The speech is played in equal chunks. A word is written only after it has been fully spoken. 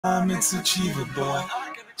It's achievable.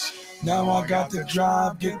 Now I got the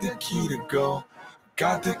drive, get the key to go.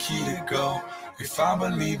 Got the key to go. If I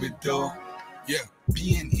believe it though. Yeah,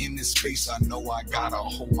 being in this space, I know I gotta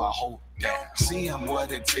hold my hope down. Seeing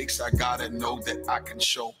what it takes, I gotta know that I can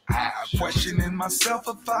show how. Questioning myself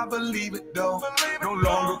if I believe it though. No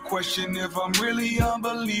longer question if I'm really a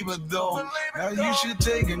believer though. Now you should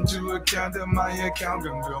take into account that my account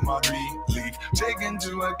can build my belief. Take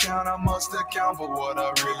into account I must account for what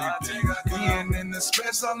I really think. Being in the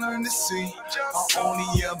space, I learned to see. I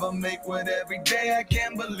only ever make what every day I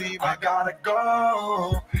can't believe. I gotta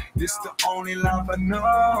go. This the only life I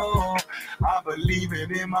know. I believe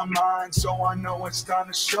it in my mind, so I know it's time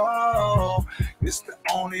to show. It's the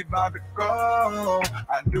only vibe to go.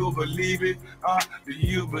 I do believe it. Do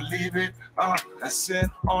you believe it? I said,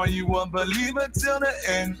 are you a believer till the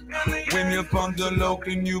end? When you're from the low,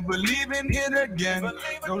 can you believe in it again?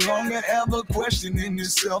 No longer ever questioning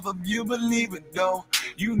yourself if you believe it though.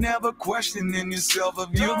 You never questioning yourself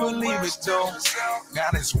if you believe it though. Now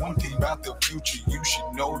there's one thing about the future, you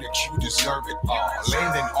should know that you deserve it all.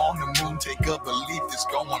 Landing on the moon, take a belief that's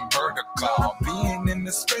going vertical. Being in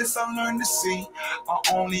the space, I learned to see. I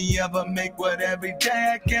only ever make what every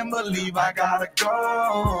day I can't believe. I gotta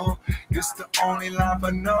go. It's the only life I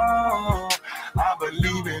know. I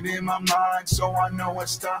believe it in my mind, so I know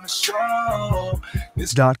it's time to show.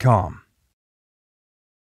 This.com.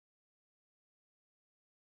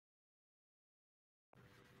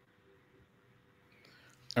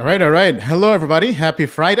 All right. Hello, everybody. Happy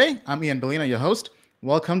Friday. I'm Ian Bellina, your host.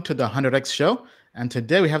 Welcome to the 100X Show. And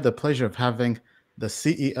today we have the pleasure of having the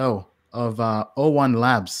CEO of O1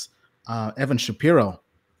 Labs, Evan Shapiro.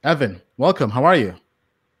 Evan, welcome. How are you?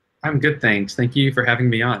 I'm good, thanks. Thank you for having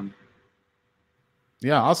me on.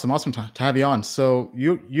 Yeah, awesome to have you on. So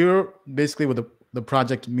you're basically with the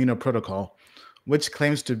project Mina Protocol, which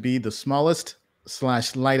claims to be the smallest /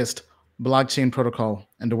 lightest blockchain protocol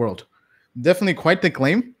in the world. Definitely quite the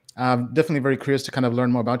claim. Definitely very curious to kind of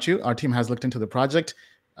learn more about you. Our team has looked into the project.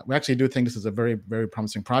 We actually do think this is a very, very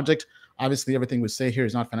promising project. Obviously, everything we say here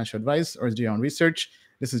is not financial advice or is your own research.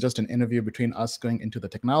 This is just an interview between us going into the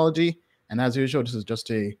technology. And as usual, this is just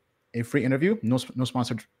a free interview, no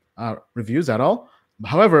sponsored reviews at all.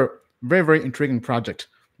 However, very, very intriguing project.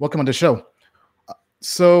 Welcome on the show.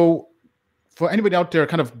 So for anybody out there,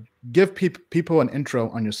 kind of give people an intro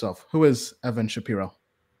on yourself. Who is Evan Shapiro?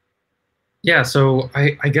 Yeah, so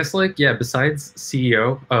I guess besides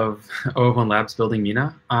CEO of O1 Labs building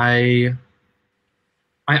Mina, I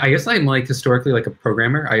guess I'm historically a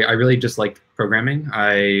programmer. I really just liked programming.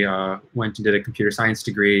 I went and did a computer science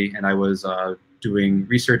degree, and I was doing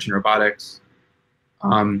research in robotics.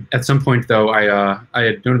 At some point though, I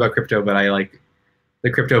had known about crypto, but the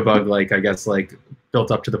crypto bug built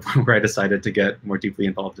up to the point where I decided to get more deeply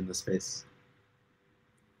involved in the space.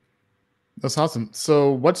 That's awesome.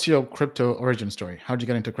 So what's your crypto origin story? How'd you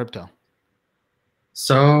get into crypto?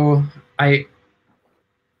 So I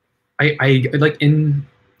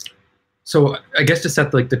guess to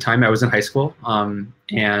set the time, I was in high school,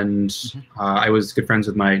 and I was good friends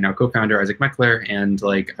with my now co-founder Isaac Meckler, and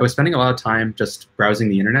I was spending a lot of time just browsing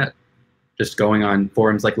the internet, just going on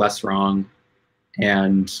forums like Less Wrong,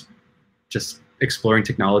 and just exploring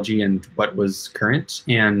technology and what was current.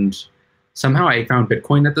 And somehow I found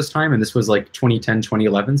Bitcoin at this time, and this was 2010,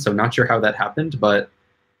 2011, so not sure how that happened, but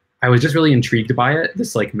I was just really intrigued by it,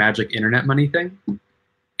 this magic internet money thing.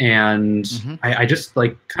 And I just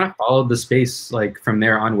kind of followed the space from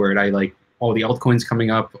there onward. I all the altcoins coming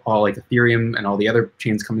up, all Ethereum and all the other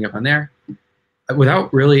chains coming up on there,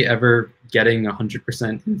 without really ever getting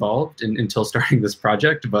 100% involved until starting this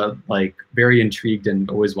project, but very intrigued and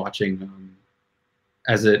always watching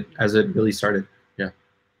as it really started. Yeah.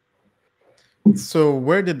 So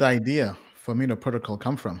where did the idea for Mina Protocol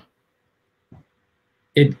come from?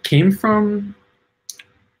 It came from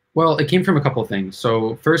a couple of things.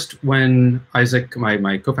 So first, when Isaac,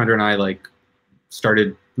 my co-founder, and I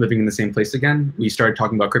started living in the same place again, we started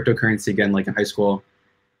talking about cryptocurrency again, in high school.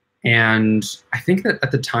 And I think that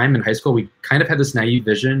at the time in high school, we kind of had this naive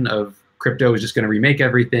vision of crypto is just going to remake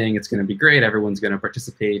everything. It's going to be great. Everyone's going to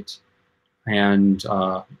participate, and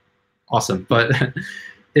awesome. But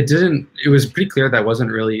it didn't. It was pretty clear that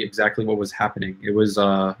wasn't really exactly what was happening. It was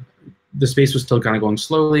the space was still kind of going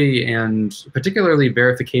slowly, and particularly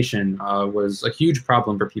verification was a huge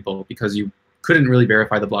problem for people because you couldn't really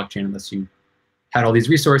verify the blockchain unless you had all these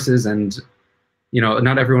resources, and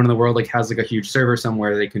not everyone in the world has a huge server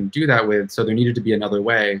somewhere they can do that with. So there needed to be another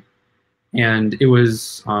way, and it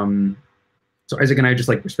was so Isaac and I just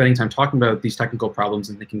were spending time talking about these technical problems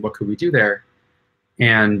and thinking, what could we do there?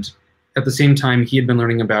 And at the same time, he had been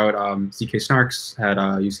learning about ZK snarks at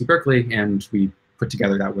UC Berkeley, and we put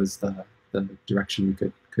together that was the direction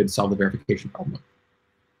we could solve the verification problem.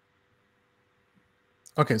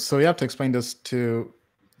 Okay, so you have to explain this to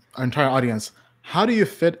our entire audience. How do you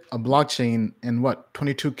fit a blockchain in what,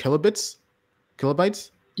 22 kilobytes?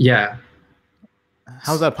 Yeah.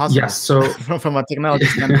 How's that possible? Yes. So from a technology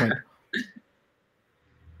standpoint.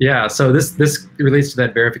 Yeah. So this relates to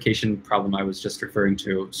that verification problem I was just referring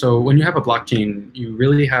to. So when you have a blockchain, you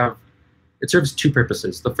really have, it serves two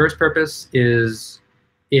purposes. The first purpose is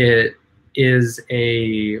it is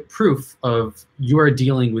a proof of you are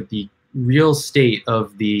dealing with the real state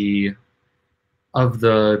of the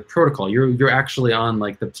protocol. You're actually on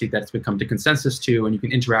like the state that's become to consensus to, and you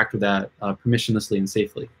can interact with that permissionlessly and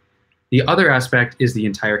safely. The other aspect is the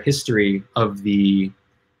entire history of the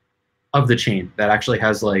chain that actually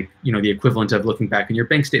has like, you know, the equivalent of looking back in your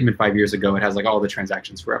bank statement 5 years ago. It has like all the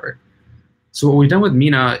transactions forever. So what we've done with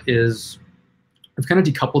Mina is we've kind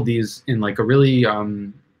of decoupled these in like a really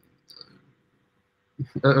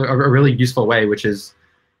really useful way, which is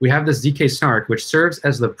we have this ZK snark, which serves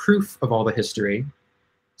as the proof of all the history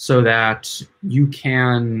so that you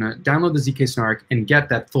can download the ZK snark and get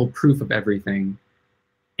that full proof of everything.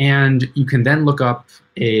 And you can then look up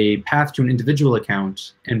a path to an individual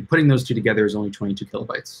account, and putting those two together is only 22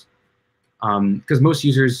 kilobytes. Because most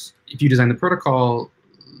users, if you design the protocol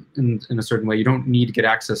in a certain way, you don't need to get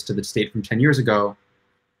access to the state from 10 years ago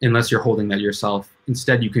unless you're holding that yourself.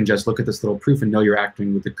 Instead, you can just look at this little proof and know you're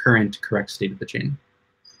acting with the current correct state of the chain.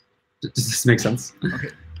 Does this make sense? Okay.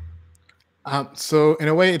 So in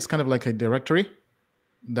a way, it's kind of like a directory.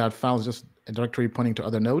 That file is just a directory pointing to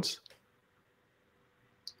other nodes.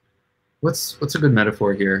 What's a good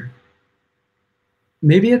metaphor here?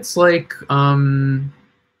 Maybe it's like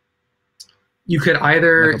you could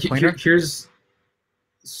either like here's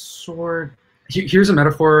a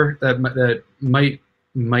metaphor that might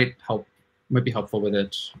be helpful with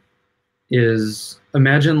it. Is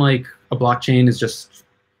imagine like a blockchain is just,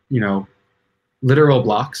 you know, literal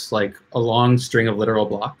blocks, like a long string of literal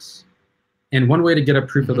blocks. And one way to get a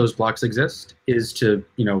proof of those blocks exist is to,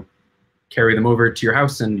 you know, carry them over to your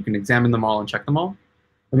house and you can examine them all and check them all.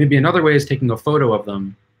 Or maybe another way is taking a photo of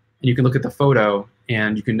them, and you can look at the photo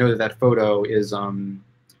and you can know that that photo is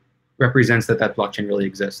represents that blockchain really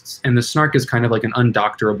exists. And the snark is kind of like an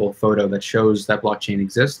undoctorable photo that shows that blockchain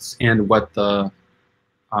exists and what the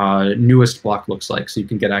newest block looks like, so you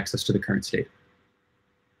can get access to the current state.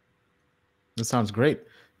 That sounds great.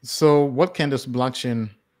 So what can this blockchain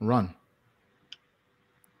run?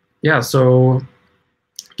 Yeah, so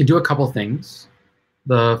it can do a couple things.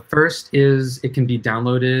 The first is it can be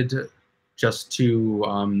downloaded just to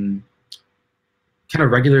kind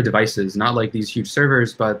of regular devices, not like these huge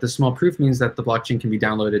servers, but the small proof means that the blockchain can be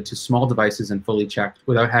downloaded to small devices and fully checked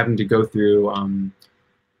without having to go through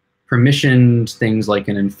permissioned things like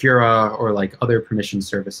an Infura or like other permission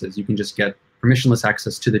services. You can just get permissionless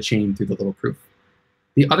access to the chain through the little proof.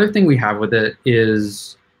 The other thing we have with it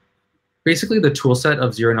is basically the tool set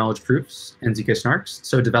of zero-knowledge proofs and ZK snarks.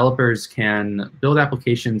 So developers can build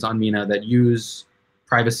applications on Mina that use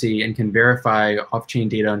privacy and can verify off-chain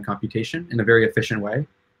data and computation in a very efficient way.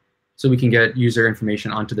 So we can get user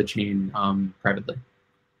information onto the chain privately.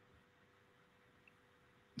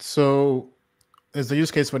 So is the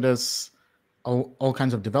use case for this all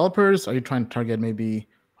kinds of developers? Are you trying to target maybe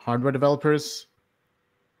hardware developers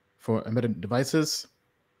for embedded devices?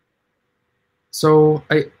 So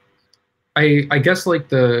I guess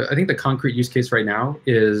like I think the concrete use case right now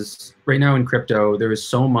is, right now in crypto, there is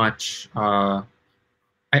so much, I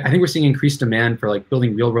think we're seeing increased demand for like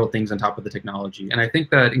building real world things on top of the technology. And I think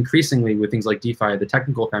that increasingly with things like DeFi, the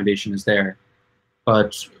technical foundation is there,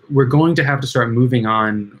 but we're going to have to start moving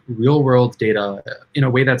on real world data in a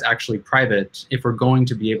way that's actually private if we're going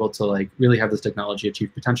to be able to like really have this technology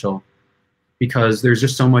achieve potential, because there's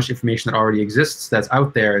just so much information that already exists that's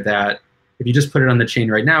out there that if you just put it on the chain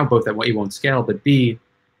right now, both that it won't scale, but B,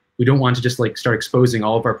 we don't want to just like start exposing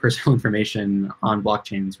all of our personal information on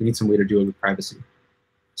blockchains. We need some way to do it with privacy.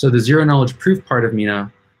 So the zero knowledge proof part of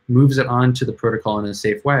Mina moves it onto the protocol in a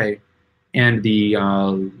safe way. And the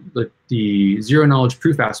zero knowledge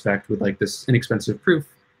proof aspect with like this inexpensive proof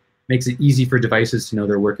makes it easy for devices to know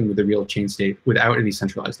they're working with the real chain state without any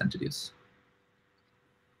centralized entities.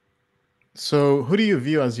 So who do you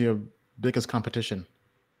view as your biggest competition?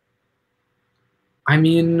 I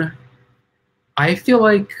mean, I feel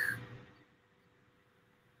like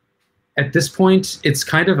at this point, it's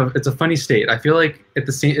kind of it's a funny state. I feel like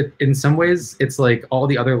in some ways, it's like all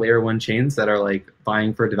the other layer one chains that are like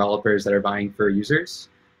vying for developers that are vying for users.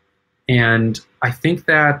 And I think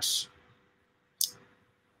that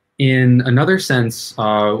In another sense,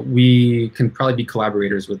 we can probably be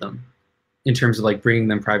collaborators with them in terms of like bringing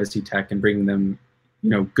them privacy tech and bringing them,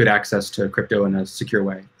 good access to crypto in a secure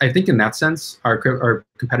way. I think in that sense, our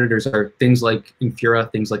competitors are things like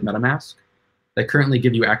Infura, things like MetaMask, that currently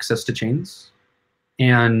give you access to chains.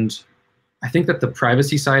 And I think that the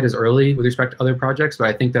privacy side is early with respect to other projects, but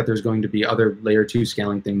I think that there's going to be other layer 2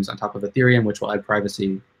 scaling things on top of Ethereum, which will add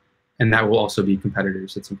privacy, and that will also be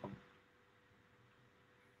competitors at some point.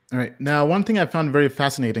 All right. Now, one thing I found very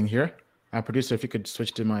fascinating here, producer, if you could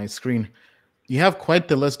switch to my screen, you have quite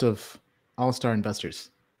the list of all-star investors.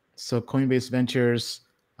 So Coinbase Ventures,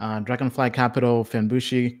 Dragonfly Capital,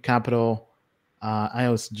 Fenbushi Capital,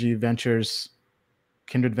 IOSG Ventures,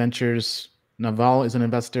 Kindred Ventures, Naval is an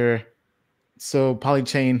investor. So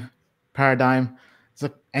Polychain, Paradigm, so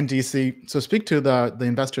NGC. So speak to the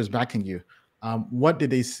investors backing you. What did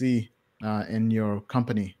they see in your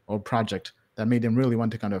company or project that made them really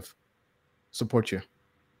want to kind of support you?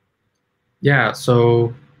 Yeah,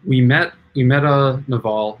 so we met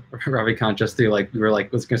Naval, Ravikant, just through we were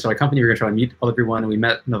like, let's get start a company. We were gonna try to meet everyone, and we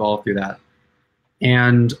met Naval through that.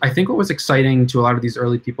 And I think what was exciting to a lot of these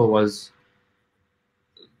early people was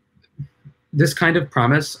this kind of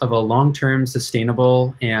promise of a long-term,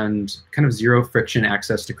 sustainable, and kind of zero friction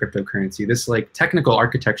access to cryptocurrency. This like technical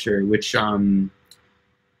architecture, which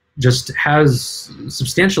just has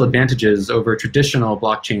substantial advantages over traditional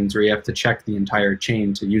blockchains where you have to check the entire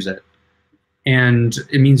chain to use it. And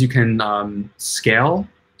it means you can scale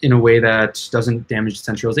in a way that doesn't damage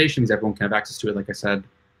decentralization, because everyone can have access to it, like I said.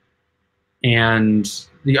 And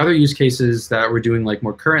the other use cases that we're doing like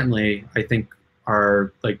more currently, I think,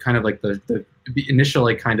 are like kind of like the initial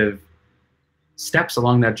like kind of steps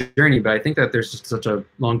along that journey. But I think that there's just such a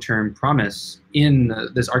long-term promise in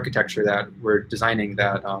this architecture that we're designing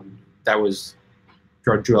that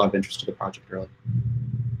that drew a lot of interest to the project early.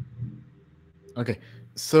 Okay,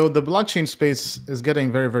 so the blockchain space is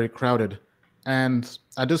getting very, very crowded, and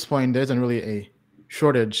at this point, there isn't really a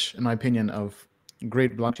shortage, in my opinion, of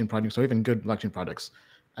great blockchain projects or even good blockchain products.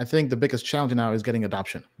 I think the biggest challenge now is getting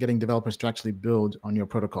adoption, getting developers to actually build on your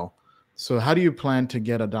protocol. So how do you plan to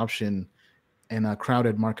get adoption in a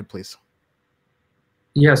crowded marketplace?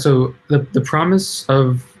 Yeah, so the promise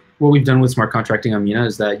of what we've done with smart contracting on Mina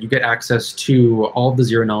is that you get access to all of the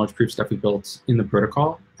zero knowledge proof stuff we built in the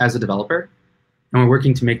protocol as a developer. And we're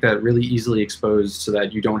working to make that really easily exposed so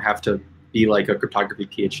that you don't have to be like a cryptography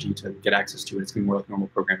PhD to get access to it. It's going to be more like normal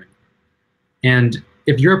programming. And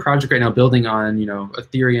if you're a project right now building on,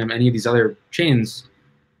 Ethereum, any of these other chains,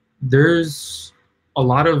 there's a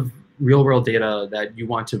lot of real-world data that you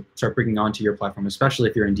want to start bringing onto your platform, especially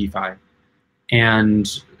if you're in DeFi. And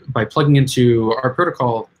by plugging into our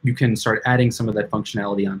protocol, you can start adding some of that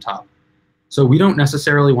functionality on top. So we don't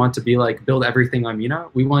necessarily want to be like build everything on Mina.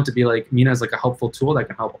 We want to be like Mina is like a helpful tool that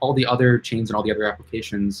can help all the other chains and all the other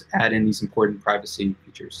applications add in these important privacy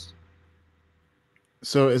features.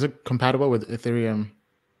 So is it compatible with Ethereum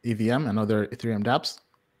EVM and other Ethereum dApps?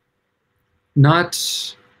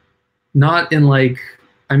 Not in like,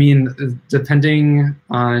 I mean, depending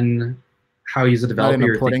on how you as a developer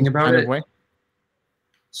you're thinking about it. Way?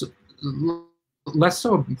 So less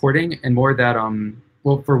so importing and more that,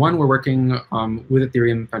 well, for one, we're working with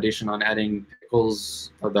Ethereum Foundation on adding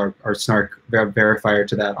Pickles, our SNARK verifier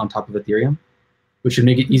to that on top of Ethereum, which should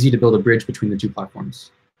make it easy to build a bridge between the two platforms.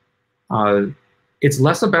 It's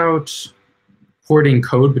less about porting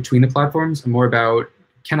code between the platforms and more about,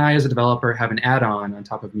 can I as a developer have an add-on on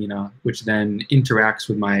top of Mina, which then interacts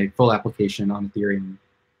with my full application on Ethereum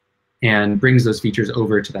and brings those features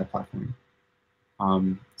over to that platform.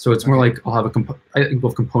 So it's more like I'll have I think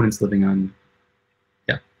both components living on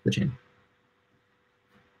the chain.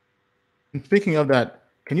 And speaking of that,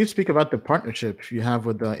 can you speak about the partnership you have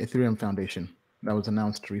with the Ethereum Foundation that was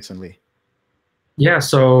announced recently? Yeah,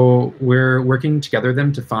 so we're working together with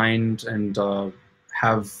them to find and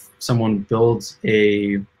have someone build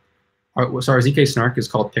so our ZK SNARK is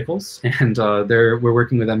called Pickles, and we're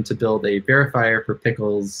working with them to build a verifier for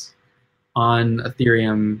Pickles on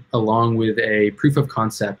Ethereum along with a proof of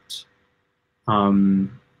concept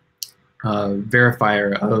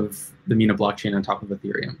verifier of the Mina blockchain on top of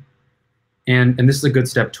Ethereum. And this is a good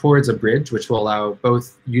step towards a bridge, which will allow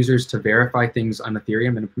both users to verify things on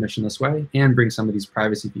Ethereum in a permissionless way and bring some of these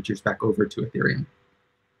privacy features back over to Ethereum.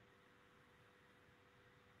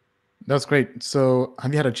 That's great. So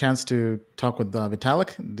have you had a chance to talk with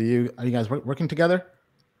Vitalik? Are you guys working together?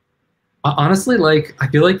 Honestly, like I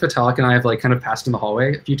feel like Vitalik and I have like kind of passed in the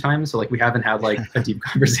hallway a few times, so like we haven't had like a deep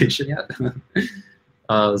conversation yet.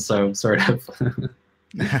 So sort of.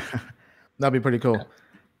 That'd be pretty cool.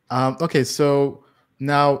 Okay, so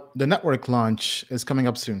Now, the network launch is coming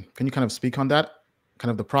up soon. Can you kind of speak on that? Kind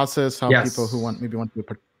of the process, how Yes. people who want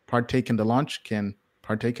to partake in the launch can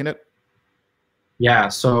partake in it? Yeah,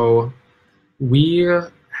 so we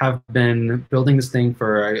have been building this thing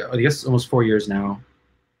for, I guess, almost 4 years now.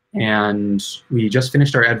 And we just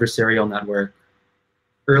finished our adversarial network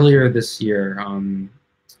earlier this year,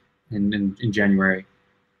 in January.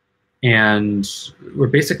 And we're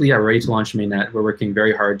basically ready to launch mainnet. We're working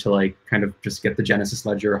very hard to like kind of just get the Genesis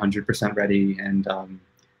ledger 100% ready and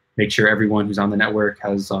make sure everyone who's on the network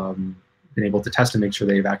has been able to test and make sure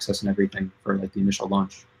they have access and everything for like the initial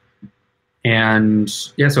launch. And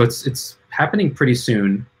yeah, so it's happening pretty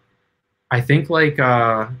soon. I think like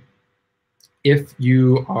if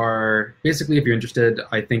you're interested,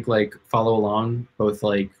 I think like follow along both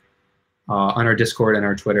like on our Discord and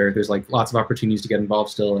our Twitter. There's like lots of opportunities to get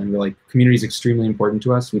involved still, and we're like, community is extremely important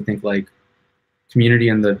to us. We think like community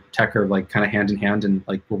and the tech are like kind of hand in hand in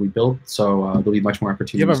like what we build. So there'll be much more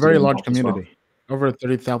opportunities. You have a very large community, over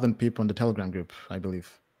 30,000 people in the Telegram group, I believe,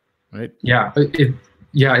 right? Yeah,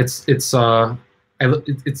 it's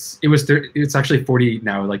actually 40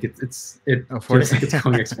 now. Like it 40. feels like it's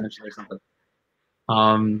going exponentially or something.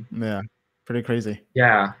 Yeah, pretty crazy.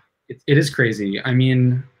 Yeah, it is crazy. I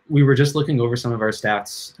mean, we were just looking over some of our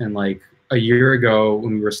stats, and like a year ago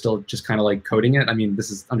when we were still just kind of like coding it, I mean,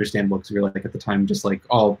 this is understandable because we were like at the time just like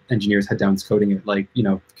all engineers head down coding it. Like, you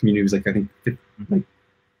know, community was like, I think like an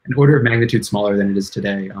order of magnitude smaller than it is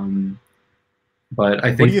today. But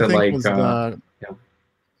I think that like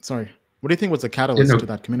sorry, what do you think was the catalyst to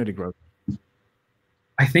that community growth?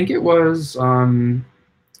 I think it was honestly,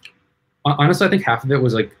 I think half of it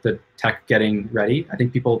was like the tech getting ready. I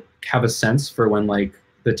think people have a sense for when like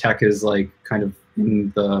the tech is like kind of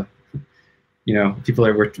in the, you know,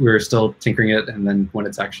 we're still tinkering it, and then when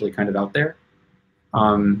it's actually kind of out there.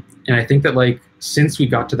 And I think that like since we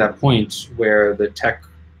got to that point where the tech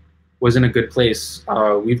was in a good place,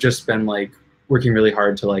 we've just been like working really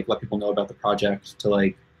hard to like let people know about the project, to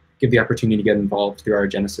like give the opportunity to get involved through our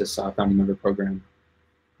Genesis founding member program.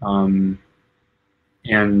 And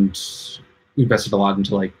we invested a lot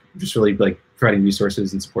into like just really like providing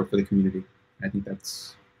resources and support for the community. I think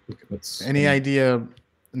that's what's. Any idea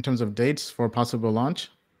in terms of dates for possible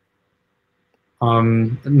launch?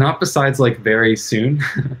 Not besides like very soon.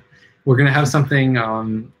 We're gonna have something.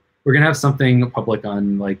 We're gonna have something public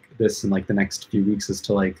on like this in like the next few weeks as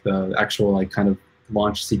to like the actual like kind of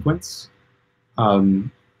launch sequence.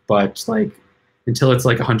 But like until it's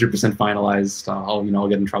like 100% finalized, I'll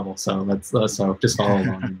get in trouble. So so just follow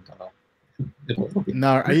along. And, it'll be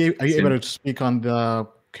now, are you able to speak on the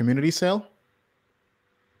community sale?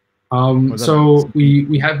 So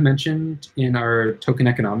we have mentioned in our token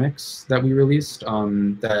economics that we released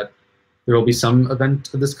that there will be some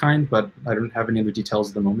event of this kind, but I don't have any other details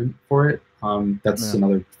at the moment for it. That's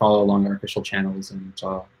another follow along our official channels and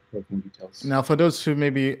details. Now, for those who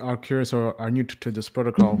maybe are curious or are new to this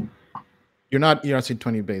protocol, you're not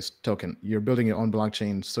ERC20 based token. You're building your own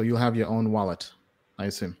blockchain, so you'll have your own wallet, I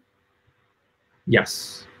assume.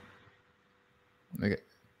 Yes. Okay.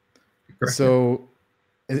 Correct. So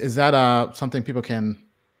is that something people can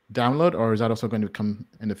download, or is that also going to come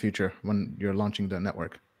in the future when you're launching the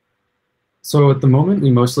network? So at the moment,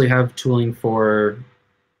 we mostly have tooling for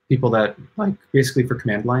people that like basically for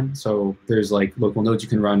command line. So there's like local nodes you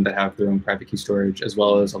can run that have their own private key storage, as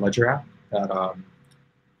well as a Ledger app that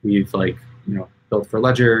we've like built for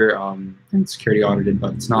Ledger and security audited,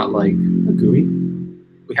 but it's not like a GUI.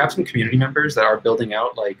 We have some community members that are building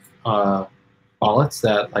out like wallets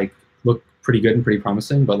that like look pretty good and pretty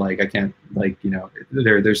promising, but like I can't like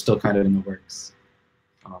they're still kind of in the works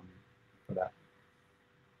for that.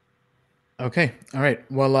 Okay, all right.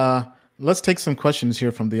 Well, let's take some questions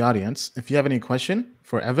here from the audience. If you have any question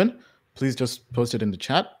for Evan, please just post it in the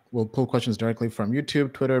chat. We'll pull questions directly from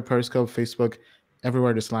YouTube, Twitter, Periscope, Facebook,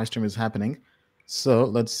 everywhere this live stream is happening. So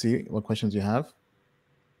let's see what questions you have.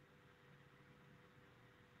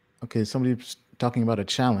 Okay, somebody's talking about a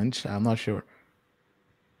challenge. I'm not sure.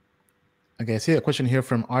 Okay, I see a question here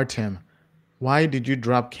from Artem. Why did you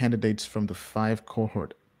drop candidates from the 5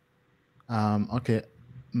 cohort? Okay,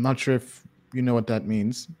 I'm not sure if you know what that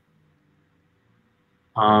means.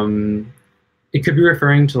 It could be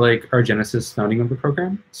referring to like our Genesis founding member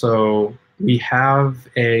program. So we have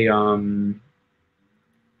a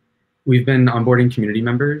we've been onboarding community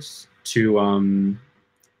members to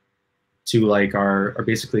like our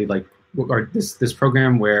basically like this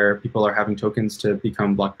program where people are having tokens to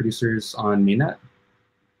become block producers on mainnet.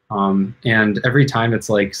 And every time it's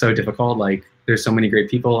like so difficult. Like there's so many great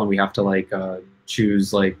people, and we have to like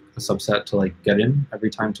choose like a subset to like get in every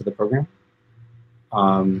time to the program.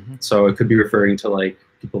 So it could be referring to like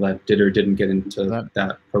people that did or didn't get into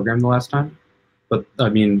that program the last time. But I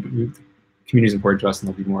mean, community is important to us, and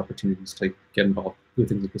there'll be more opportunities to get involved with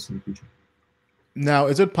things like this in the future. Now,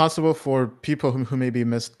 is it possible for people who maybe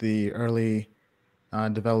missed the early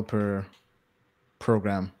developer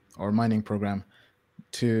program or mining program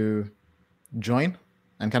to join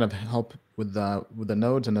and kind of help with the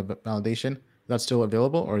nodes and the validation? Is that still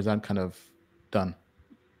available, or is that kind of done?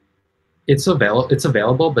 It's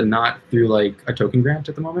available, but not through like a token grant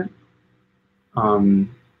at the moment.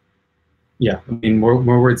 Yeah, I mean, more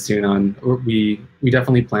words soon on. We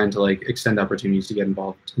definitely plan to like extend opportunities to get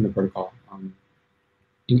involved in the protocol,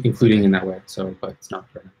 including in that way. So, but it's not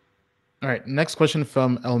right now. All right. Next question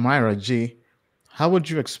from Elmira G. How would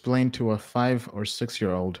you explain to a 5 or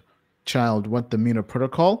 6-year-old child what the Mina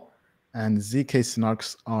Protocol and ZK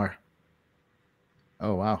SNARKs are?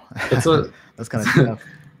 Oh wow, that's kind of tough.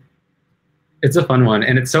 It's a fun one,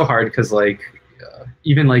 and it's so hard because like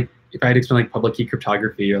even like if I had to explain like public key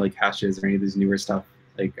cryptography or like hashes or any of these newer stuff,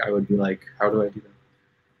 like I would be like, how do I do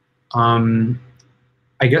that?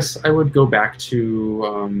 I guess I would go back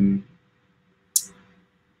to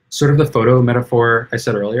sort of the photo metaphor I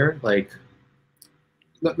said earlier. Like,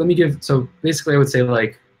 let me give. So basically, I would say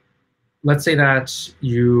like, let's say that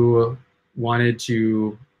you wanted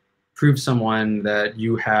to prove someone that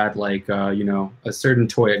you had like you know, a certain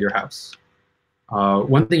toy at your house.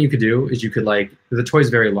 One thing you could do is you could like, the toy is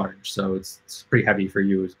very large, so it's pretty heavy for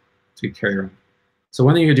you to carry around. So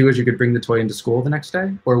one thing you could do is you could bring the toy into school the next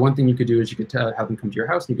day, or one thing you could do is you could have them come to your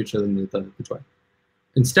house and you could show them the toy.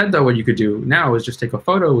 Instead though, what you could do now is just take a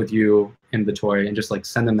photo with you and the toy and just like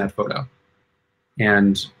send them that photo.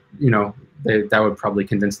 And you know, that would probably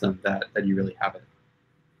convince them that you really have it.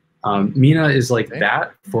 Mina is like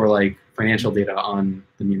that for like financial data on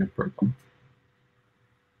the Mina protocol.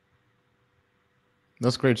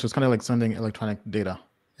 That's great. So it's kind of like sending electronic data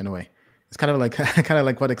in a way. It's kind of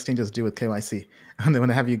like what exchanges do with KYC. And they want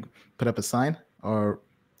to have you put up a sign or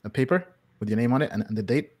a paper with your name on it and the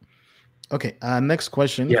date. Okay. Next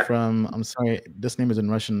question from, I'm sorry, this name is in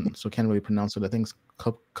Russian, so can't really pronounce it. I think it's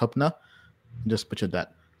Kopna. Just butchered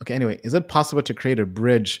that. Okay. Anyway, is it possible to create a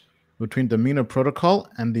bridge between the Mina protocol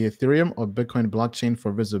and the Ethereum or Bitcoin blockchain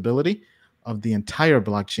for visibility of the entire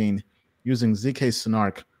blockchain using ZK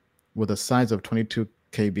SNARK with a size of 22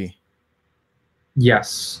 KB?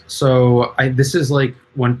 Yes. So this is like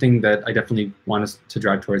one thing that I definitely want us to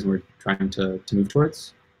drive towards, and we're trying to move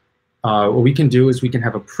towards. What we can do is we can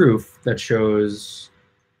have a proof that shows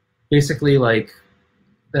basically like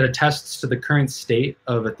that attests to the current state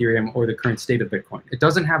of Ethereum or the current state of Bitcoin. It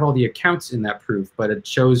doesn't have all the accounts in that proof, but it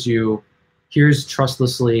shows you here's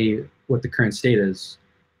trustlessly what the current state is.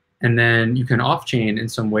 And then you can off-chain in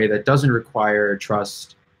some way that doesn't require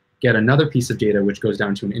trust, get another piece of data which goes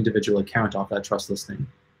down to an individual account off that trustless thing.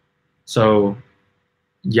 So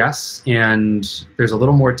yes, and there's a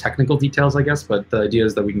little more technical details, I guess, but the idea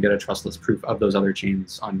is that we can get a trustless proof of those other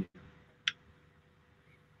chains on.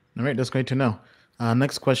 All right, that's great to know.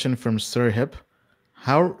 Next question from Sir Hip.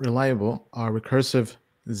 How reliable are recursive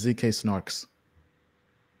ZK SNARKs?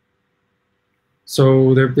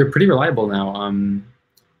 So they're pretty reliable now.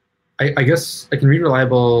 I guess I can read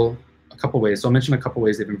reliable a couple ways. So I'll mention a couple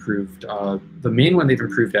ways they've improved. The main one they've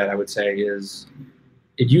improved at, I would say, is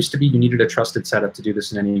it used to be you needed a trusted setup to do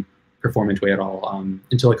this in any performant way at all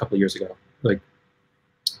until a couple of years ago.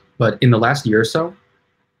 But in the last year or so,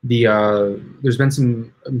 there's been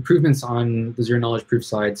some improvements on the zero-knowledge proof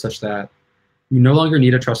side such that you no longer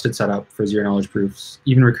need a trusted setup for zero-knowledge proofs,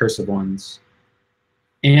 even recursive ones.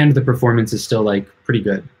 And the performance is still like pretty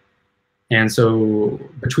good. And so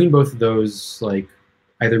between both of those, like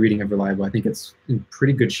either reading of reliable, I think it's in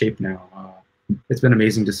pretty good shape now. It's been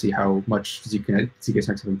amazing to see how much ZK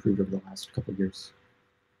SNARKs have improved over the last couple of years.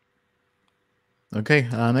 Okay,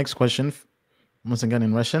 next question. Once again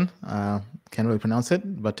in Russian. Can't really pronounce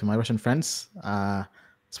it, but to my Russian friends,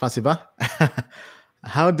 spasiba.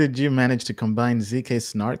 How did you manage to combine ZK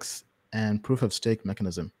SNARKs and proof-of-stake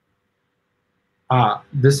mechanism?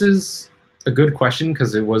 This is a good question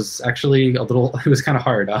because it was actually it was kind of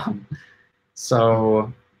hard.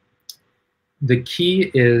 So the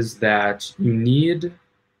key is that you need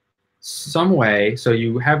some way, so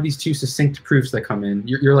you have these two succinct proofs that come in.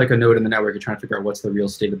 You're like a node in the network, you're trying to figure out what's the real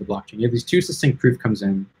state of the blockchain. You have these two succinct proof comes in,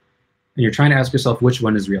 and you're trying to ask yourself which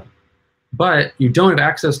one is real. But you don't have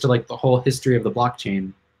access to like the whole history of the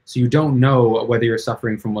blockchain, so you don't know whether you're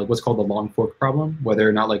suffering from like what's called the long fork problem, whether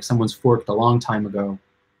or not like someone's forked a long time ago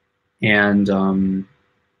and kind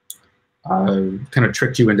of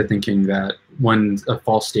tricked you into thinking that a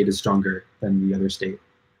false state is stronger than the other state.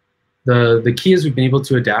 The key is we've been able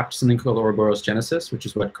to adapt something called Ouroboros Genesis, which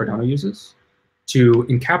is what Cardano uses, to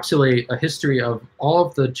encapsulate a history of all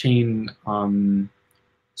of the chain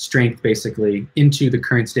strength, basically, into the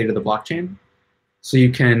current state of the blockchain. So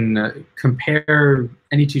you can compare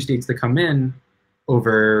any two states that come in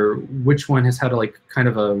over which one has had kind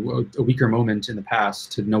of a weaker moment in the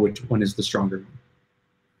past to know which one is the stronger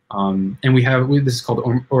one. And this is called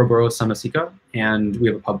Ouroboros Samasika, and we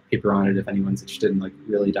have a pub paper on it if anyone's interested in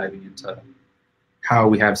really diving into how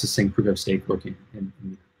we have succinct proof of stake working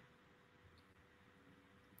in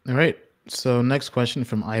All right. So next question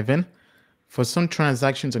from Ivan. For some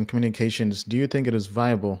transactions and communications, do you think it is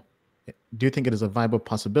viable? Do you think it is a viable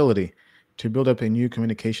possibility to build up a new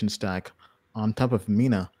communication stack on top of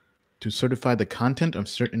Mina to certify the content of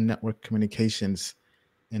certain network communications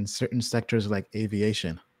in certain sectors like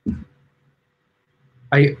aviation?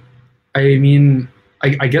 I mean,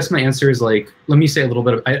 I guess my answer is let me say a little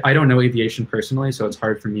bit of, I don't know aviation personally, so it's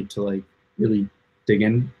hard for me to really dig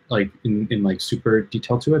in in super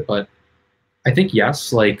detail to it, but I think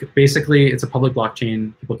yes. Basically, it's a public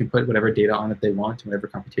blockchain. People can put whatever data on it they want, whatever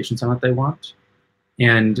computations on it they want,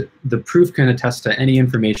 and the proof can attest to any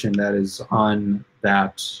information that is on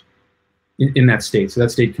that in that state. So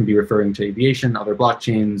that state can be referring to aviation, other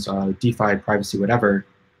blockchains, DeFi, privacy, whatever.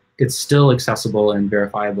 It's still accessible and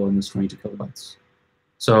verifiable in this 22 kilobytes.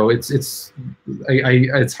 So it's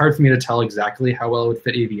hard for me to tell exactly how well it would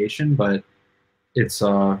fit aviation, but it's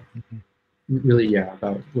really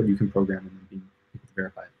about what you can program and then being able to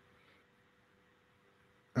verify it.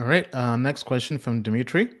 All right. Next question from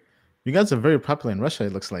Dimitri. You guys are very popular in Russia,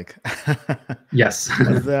 it looks like. Yes.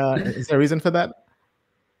 Is there a reason for that?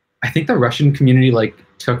 I think the Russian community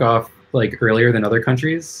took off earlier than other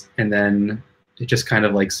countries, and then it just kind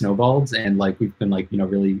of snowballed, and we've been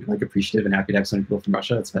really appreciative and happy to have some people from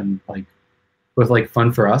Russia. It's been both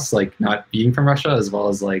fun for us not being from Russia, as well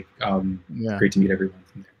as great to meet everyone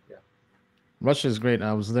from there. Yeah. Russia is great.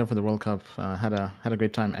 I was there for the World Cup. Had a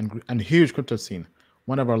great time, and huge crypto scene.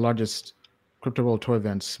 One of our largest crypto world tour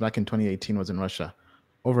events back in 2018 was in Russia.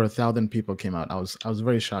 Over 1,000 people came out. I was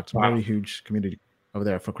very shocked. Wow. Very huge community over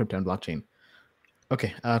there for crypto and blockchain.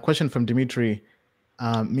 Okay, question from Dimitri.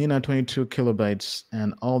 Mina 22 kilobytes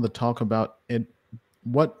and all the talk about it.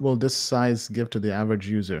 What will this size give to the average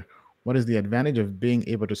user? What is the advantage of being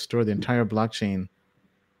able to store the entire blockchain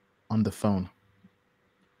on the phone?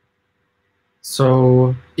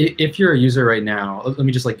 So if you're a user right now, let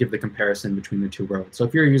me just give the comparison between the two worlds. So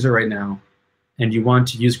if you're a user right now and you want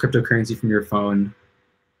to use cryptocurrency from your phone,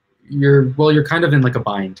 you're kind of in a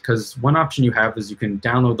bind, because one option you have is you can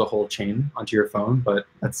download the whole chain onto your phone, but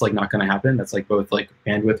that's not going to happen. That's both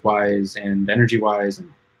bandwidth wise and energy wise, and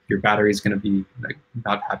your battery is going to be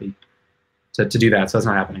not happy to do that. So that's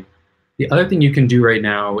not happening. The other thing you can do right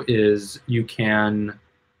now is you can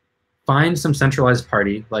find some centralized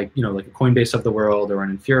party, like a Coinbase of the world or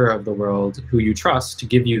an Infura of the world, who you trust to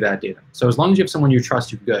give you that data. So as long as you have someone you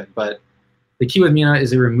trust, you're good. But the key with Mina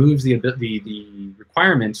is it removes the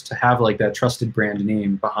requirement to have that trusted brand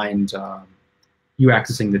name behind you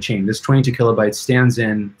accessing the chain. This 22 kilobytes stands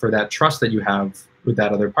in for that trust that you have with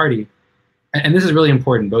that other party. And this is really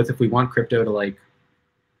important, both if we want crypto to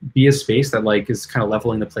be a space that is kind of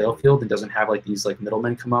leveling the playing field and doesn't have these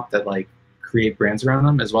middlemen come up that create brands around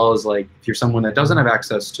them, as well as if you're someone that doesn't have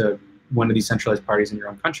access to one of these centralized parties in your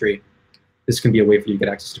own country, this can be a way for you to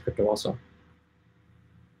get access to crypto also.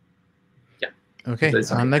 Yeah. Okay.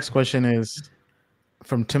 Next question is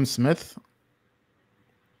from Tim Smith.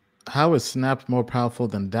 How is Snap more powerful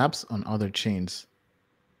than dApps on other chains?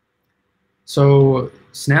 So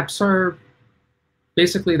Snaps are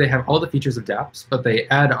basically, they have all the features of dApps, but they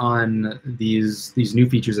add on these new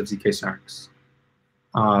features of ZK SNARKs.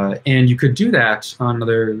 And you could do that on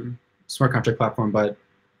another smart contract platform, but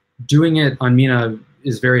doing it on Mina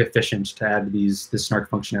is very efficient to add this SNARK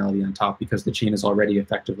functionality on top, because the chain is already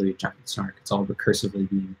effectively a giant SNARK. It's all recursively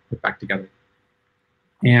being put back together.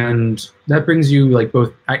 And that brings you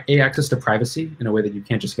both access to privacy in a way that you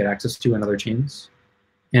can't just get access to in other chains.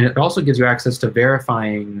 And it also gives you access to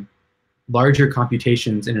verifying larger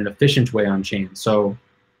computations in an efficient way on chain. So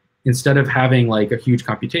instead of having a huge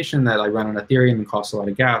computation that I run on Ethereum and costs a lot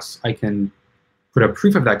of gas, I can put a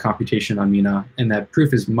proof of that computation on Mina, and that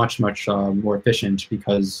proof is much, much more efficient,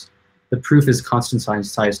 because the proof is constant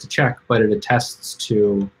size to check, but it attests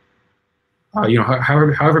to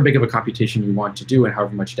however big of a computation you want to do and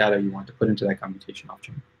however much data you want to put into that computation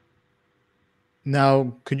off-chain.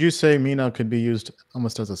 Now, could you say Mina could be used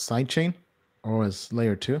almost as a side chain or as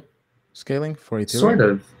layer 2 scaling for Ethereum? Sort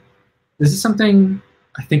of. This is something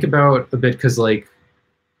I think about a bit, because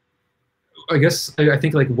I guess I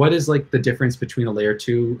think like what is like the difference between a layer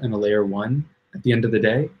 2 and a layer 1 at the end of the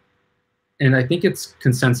day? And I think it's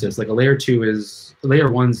consensus. Like a layer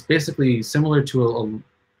 1's basically similar to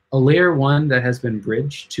a layer 1 that has been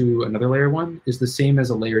bridged to another layer 1 is the same as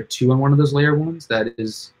a layer 2 on one of those layer 1s that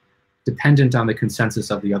is dependent on the consensus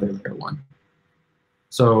of the other layer 1.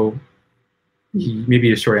 So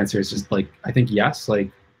maybe a short answer is just like, I think yes,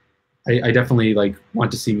 like I definitely like want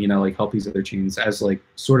to see Mina like help these other chains as like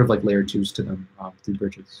sort of like layer 2s to them through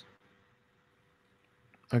bridges.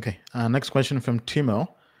 Okay, next question from Timo.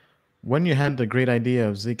 When you had the great idea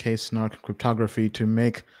of ZK SNARK cryptography to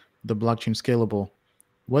make the blockchain scalable,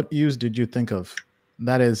 what use did you think of?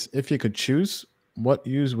 That is, if you could choose, what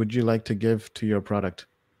use would you like to give to your product?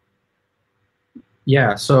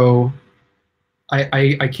 Yeah, so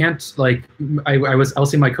I can't like I'll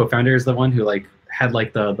say my co-founder is the one who like had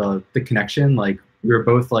like the connection. Like we were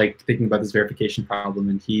both like thinking about this verification problem,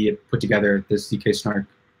 and he had put together this ZK SNARK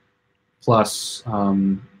plus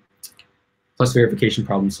verification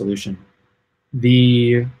problem solution.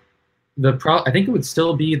 I think it would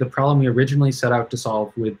still be the problem we originally set out to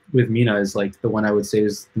solve with Mina is like the one I would say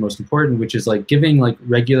is the most important, which is like giving like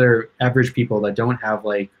regular average people that don't have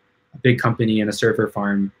like a big company and a server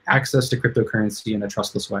farm access to cryptocurrency in a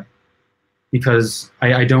trustless way. Because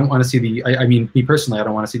I don't want to see I mean, me personally, I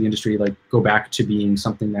don't want to see the industry like go back to being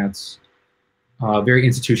something that's very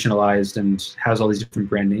institutionalized and has all these different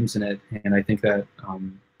brand names in it. And I think that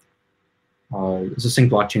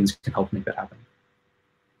succinct blockchains can help make that happen.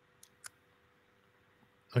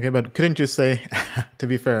 Okay, but couldn't you say, to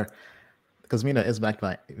be fair, because Mina is backed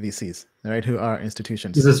by VCs, right, who are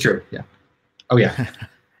institutions? This is true, yeah. Oh, yeah.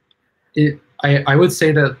 I would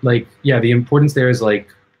say that, like, yeah, the importance there is,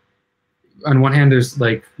 like, on one hand, there's,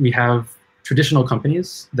 like, we have traditional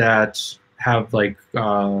companies that have, like,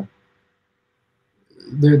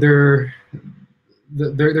 they're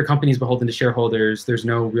companies beholden to shareholders. There's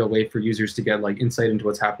no real way for users to get, like, insight into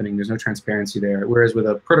what's happening. There's no transparency there. Whereas with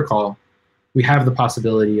a protocol, we have the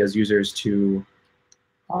possibility as users to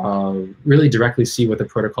really directly see what the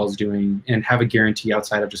protocol is doing and have a guarantee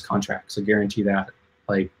outside of just contracts, a guarantee that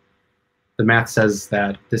like the math says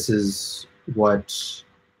that this is what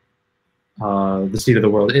the state of the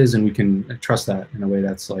world is, and we can trust that in a way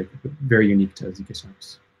that's like very unique to ZK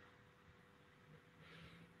SNARKs.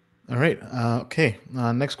 All right. Okay.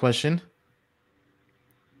 Next question.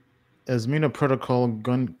 Is Mina Protocol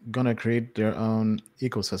gonna create their own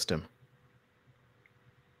ecosystem?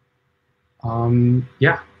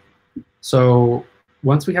 Yeah. So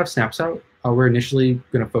once we have snaps out, we're initially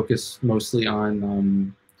going to focus mostly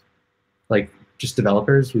on like just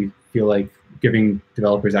developers. We feel like giving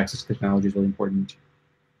developers access to technology is really important.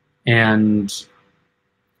 And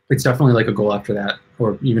it's definitely like a goal after that,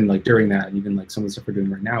 or even like during that, and even like some of the stuff we're doing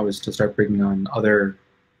right now is to start bringing on other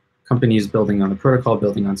companies building on the protocol,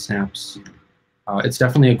 building on snaps. It's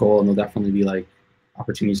definitely a goal, and there'll definitely be like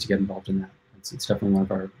opportunities to get involved in that. It's definitely one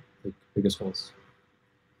of our biggest goals.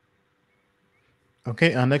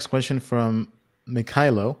 Okay, next question from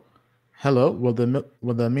Mikhailo. Hello, will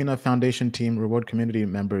the Mina Foundation team reward community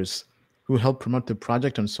members who help promote the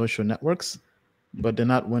project on social networks, but did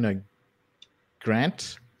not win a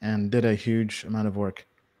grant and did a huge amount of work?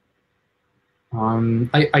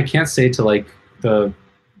 I can't say to like the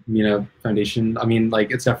Mina Foundation. I mean,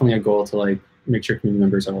 like it's definitely a goal to like make sure community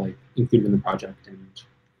members are like included in the project, and it's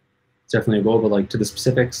definitely a goal. But like to the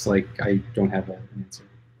specifics, like I don't have an answer.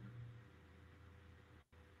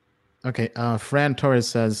 Okay, Fran Torres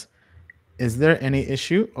says, is there any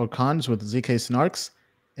issue or cons with ZK SNARKs?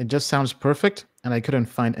 It just sounds perfect, and I couldn't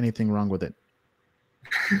find anything wrong with it.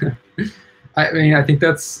 I mean, I think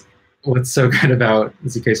that's what's so good about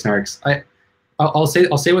ZK SNARKs. I'll say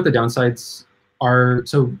what the downsides are.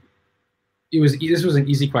 So this was an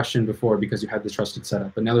easy question before because you had the trusted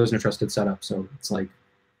setup, but now there's no trusted setup, so it's like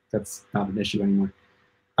that's not an issue anymore.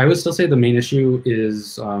 I would still say the main issue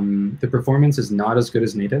is the performance is not as good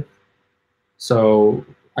as native. So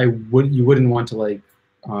you wouldn't want to like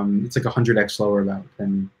it's like 100x slower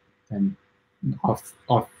than off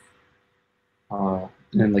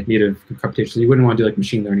and like native computation. So you wouldn't want to do like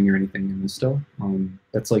machine learning or anything in this still.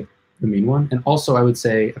 That's like the main one. And also I would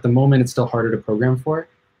say at the moment it's still harder to program for,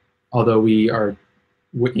 although we are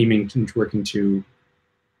aiming to working to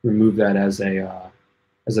remove that as a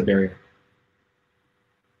barrier.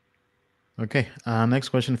 Okay, next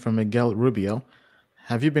question from Miguel Rubio.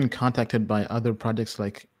 Have you been contacted by other projects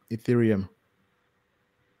like Ethereum?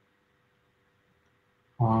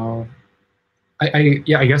 I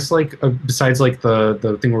guess like besides like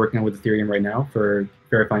the thing we're working on with Ethereum right now for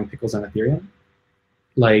verifying pickles on Ethereum,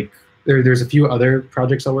 like there's a few other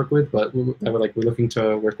projects I'll work with, but we're looking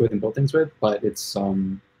to work with and build things with. But it's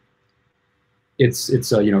early,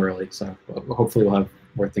 so hopefully we'll have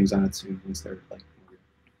more things on it soon once they're like.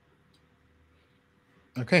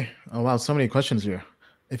 Okay. Oh wow, so many questions here.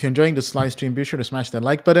 If you're enjoying this live stream, be sure to smash that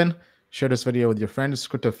like button, share this video with your friends,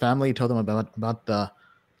 crypto family, tell them about the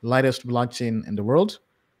lightest blockchain in the world.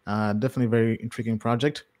 Definitely very intriguing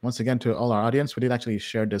project. Once again, to all our audience, we did actually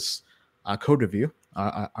share this code review.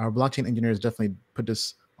 Our blockchain engineers definitely put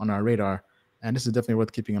this on our radar, and this is definitely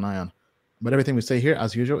worth keeping an eye on. But everything we say here,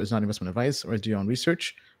 as usual, is not investment advice or do your own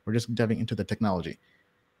research. We're just diving into the technology.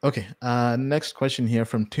 Okay, next question here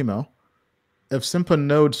from Timo. If simple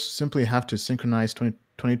nodes simply have to synchronize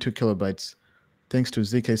 22 kilobytes thanks to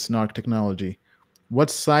ZK SNARK technology, what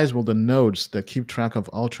size will the nodes that keep track of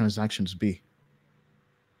all transactions be?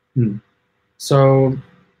 So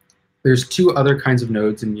there's two other kinds of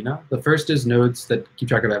nodes in Mina. The first is nodes that keep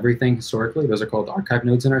track of everything historically. Those are called archive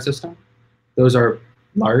nodes in our system. Those are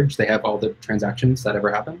large. They have all the transactions that ever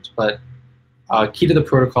happened. But key to the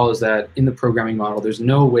protocol is that in the programming model, there's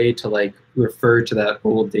no way to like refer to that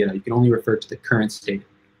old data. You can only refer to the current state.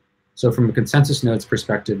 So from a consensus node's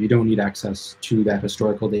perspective, you don't need access to that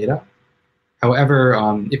historical data. However,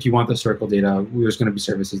 if you want the historical data, there's going to be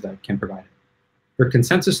services that can provide it. For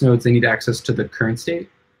consensus nodes, they need access to the current state,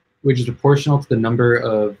 which is proportional to the number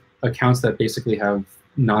of accounts that basically have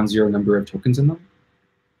non-zero number of tokens in them.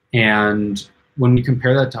 And when we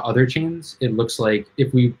compare that to other chains, it looks like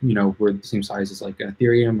if we were the same size as like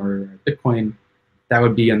Ethereum or Bitcoin, that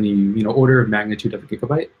would be on the order of magnitude of a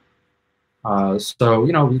gigabyte. So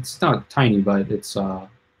it's not tiny, but it's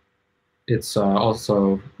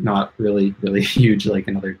also not really huge like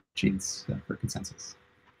in other chains for consensus.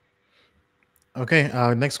 Okay,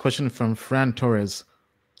 next question from Fran Torres.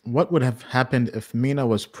 What would have happened if Mina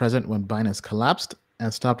was present when Binance collapsed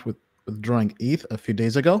and stopped withdrawing ETH a few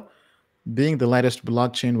days ago? Being the lightest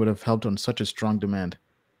blockchain would have helped on such a strong demand.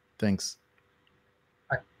 Thanks.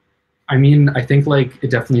 I mean, I think like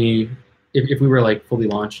it definitely, if we were like fully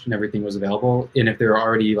launched and everything was available, and if there were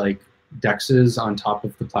already like dexes on top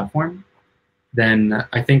of the platform, then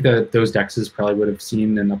I think that those dexes probably would have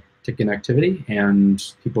seen an uptick in activity, and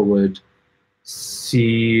people would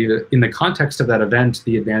see in the context of that event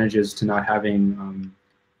the advantages to not having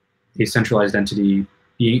a centralized entity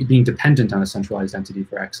being dependent on a centralized entity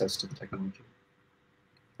for access to the technology.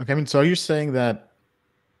 Okay, I mean, so are you saying that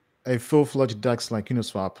a full-fledged DEX like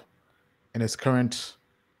Uniswap in its current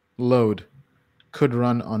load could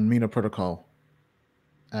run on Mina Protocol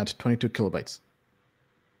at 22 kilobytes?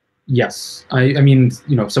 Yes, I mean,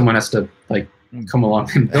 someone has to like come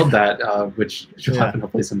along and build that, which will happen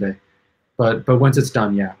hopefully someday. But once it's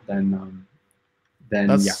done, yeah, then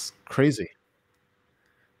that's crazy.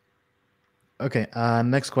 Okay,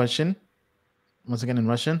 next question. Once again in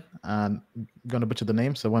Russian. I'm going to butcher the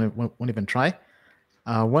name, so I won't even try.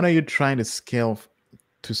 When are you trying to scale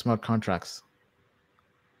to smart contracts?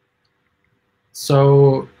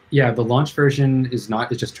 So yeah, the launch version is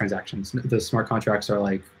not, it's just transactions. The smart contracts are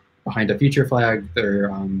like behind a feature flag. They're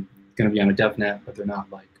going to be on a dev net, but they're not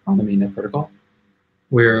like on the mainnet protocol.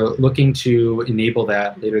 We're looking to enable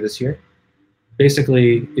that later this year.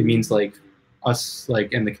 Basically, it means like us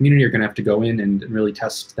and the community are going to have to go in and really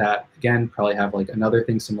test that again, probably have like another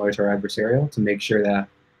thing similar to our adversarial to make sure that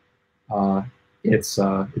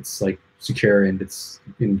it's like secure and it's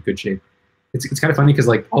in good shape. It's kind of funny because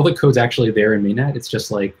like all the code's actually there in mainnet. It's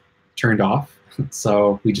just like turned off.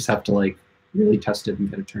 So we just have to like really test it and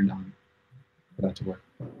get it turned on for that to work.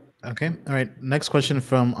 Okay. All right. Next question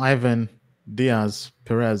from Ivan Diaz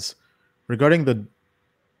Perez regarding the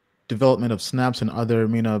development of snaps and other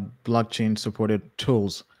Mina blockchain supported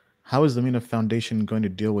tools. How is the Mina Foundation going to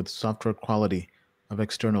deal with software quality of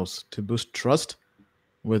externals to boost trust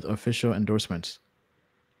with official endorsements?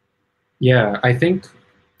 Yeah, I think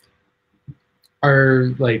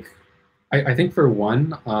I think for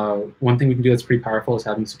one thing we can do that's pretty powerful is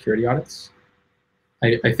having security audits.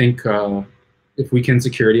 I think if we can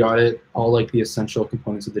security audit all like the essential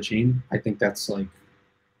components of the chain, I think that's like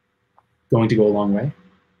going to go a long way.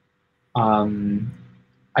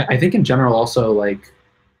 I think in general also like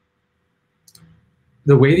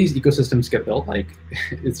the way these ecosystems get built, like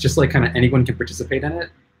it's just like kind of anyone can participate in it.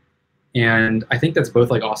 And I think that's both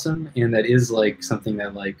like awesome and that is like something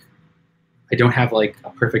that like I don't have like a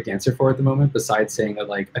perfect answer for at the moment, besides saying that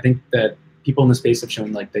like I think that people in the space have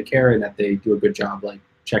shown like they care and that they do a good job like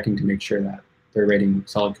checking to make sure that they're writing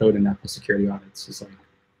solid code and that the security audits is like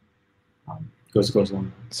goes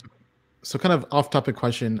along. So kind of off-topic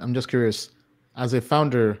question. I'm just curious, as a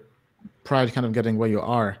founder, prior to kind of getting where you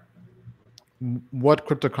are, what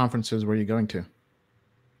crypto conferences were you going to?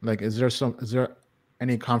 Like, is there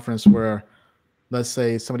any conference where, let's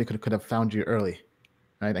say, somebody could have found you early,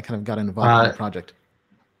 right? I kind of got involved in the project.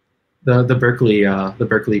 The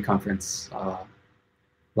Berkeley conference,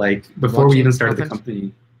 like before we even started the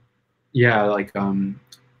company. Yeah, like I'm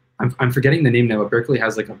forgetting the name now, but Berkeley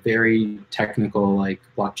has like a very technical like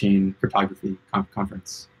blockchain cryptography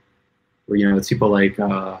conference, where it's people like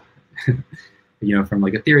from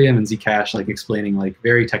like Ethereum and Zcash, like explaining like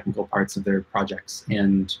very technical parts of their projects.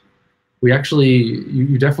 And we actually,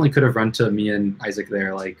 you definitely could have run to me and Isaac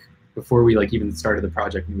there, like before we like even started the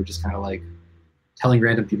project. We were just kind of like telling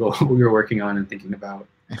random people what we were working on and thinking about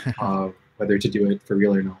whether to do it for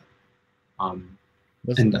real or not.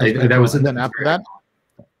 That was. And then after that,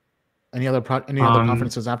 any other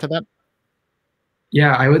conferences after that?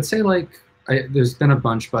 Yeah, I would say like there's been a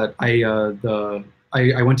bunch, but I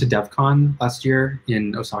went to DevCon last year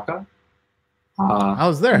in Osaka. I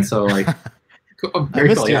was there. And so like,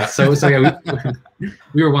 very cool. Yeah. So yeah,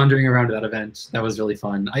 we were wandering around at that event. That was really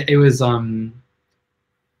fun. It was I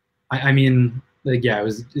mean, like, yeah, it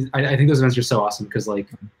was. I think those events are so awesome because like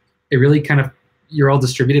it really kind of, you're all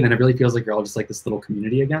distributed and it really feels like you're all just like this little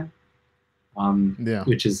community again. Yeah.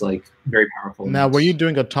 Which is like very powerful. Now, were you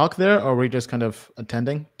doing a talk there, or were you just kind of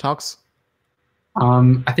attending talks?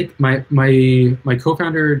 I think my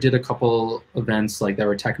co-founder did a couple events like that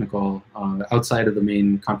were technical outside of the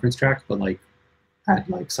main conference track, but like at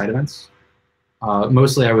like side events.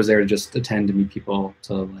 Mostly I was there to just attend to meet people,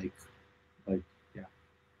 to like yeah.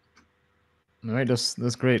 All right,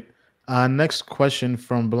 that's great. Next question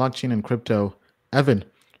from Blockchain and Crypto. Evan,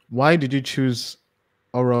 why did you choose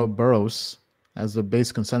Ouroboros as the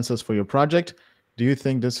base consensus for your project? Do you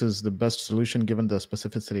think this is the best solution given the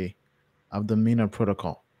specificity of the Mina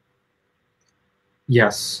protocol?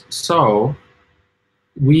 Yes. So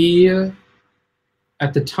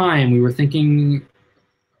at the time, we were thinking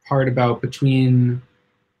hard about between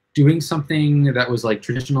doing something that was like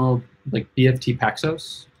traditional, like BFT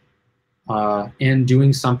Paxos, and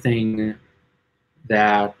doing something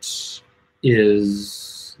that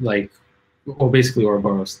is like, well, basically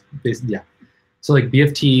Ouroboros. Yeah. So like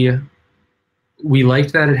BFT, we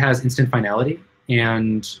liked that it has instant finality,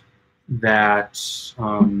 and that,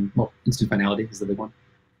 well, instant finality is the big one.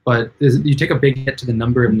 But you take a big hit to the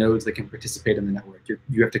number of nodes that can participate in the network.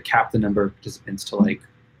 You have to cap the number of participants to like,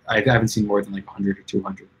 I haven't seen more than like 100 or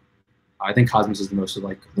 200. I think Cosmos is the most, of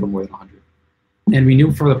like a little more than 100. And we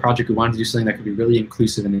knew for the project we wanted to do something that could be really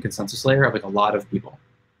inclusive in the consensus layer of like a lot of people.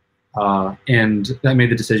 And that made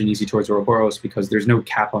the decision easy towards Ouroboros because there's no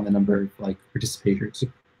cap on the number of like participators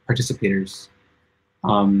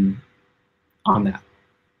on that.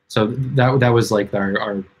 So that was like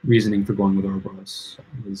our reasoning for going with Ouroboros,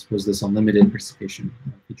 was this unlimited participation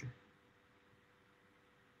feature.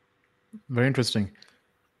 Very interesting.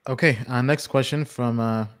 Okay, next question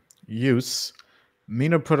from Use.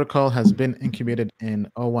 Mina Protocol has been incubated in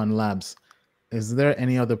O1 Labs. Is there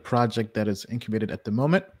any other project that is incubated at the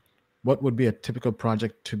moment? What would be a typical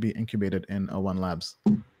project to be incubated in O1 Labs?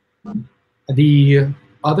 The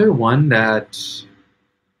other one that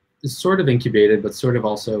is sort of incubated, but sort of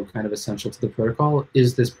also kind of essential to the protocol,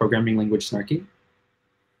 is this programming language SNARKy,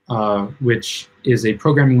 which is a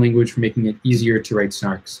programming language for making it easier to write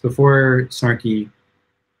SNARKs. Before SNARKy,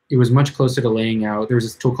 it was much closer to laying out, there was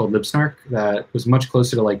this tool called libsnark that was much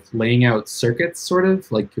closer to like laying out circuits, sort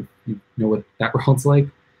of, like you know what that world's like.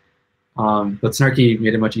 But SNARKy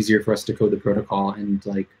made it much easier for us to code the protocol, and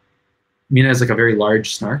like Mina is like a very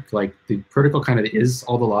large SNARK. Like the protocol kind of is,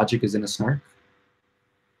 all the logic is in a SNARK.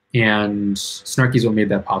 And SNARKy is what made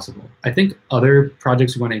that possible. I think other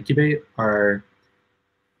projects we want to incubate are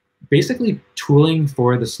basically tooling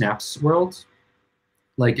for the snaps world.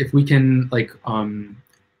 Like if we can, like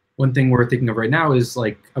one thing we're thinking of right now is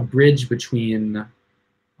like a bridge between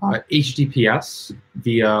HTTPS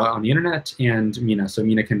via on the internet and Mina. So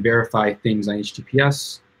Mina can verify things on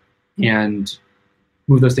HTTPS and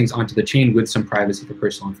move those things onto the chain with some privacy for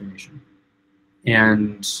personal information.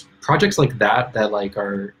 And projects like that like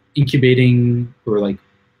are incubating or like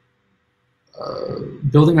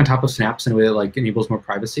building on top of snaps in a way that like enables more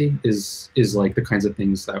privacy is like the kinds of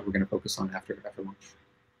things that we're going to focus on after launch.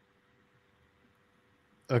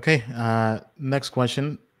 Okay, next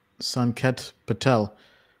question, Sanket Patel.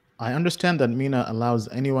 I understand that Mina allows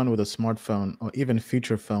anyone with a smartphone or even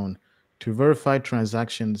feature phone to verify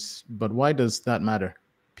transactions, but why does that matter?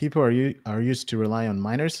 People are used to rely on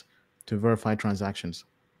miners to verify transactions.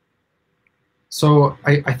 So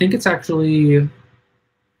I think it's actually,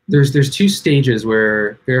 there's two stages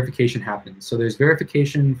where verification happens. So there's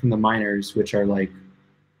verification from the miners, which are like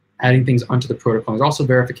adding things onto the protocol. There's also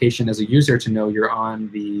verification as a user to know you're on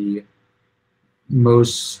the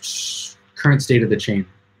most current state of the chain.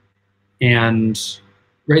 And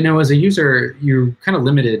right now, as a user, you're kind of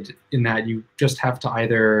limited in that you just have to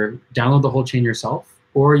either download the whole chain yourself,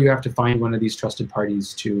 or you have to find one of these trusted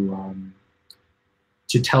parties to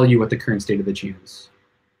tell you what the current state of the chain is.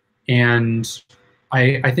 And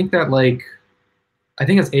I think that I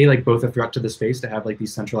think it's like both a threat to the space to have like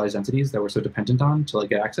these centralized entities that we're so dependent on to like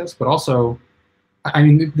get access, but also, I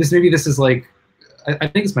mean, this is like, I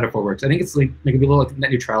think this metaphor works. I think it's like maybe a little like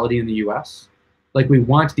net neutrality in the US. Like we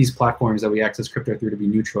want these platforms that we access crypto through to be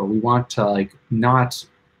neutral. We want to like not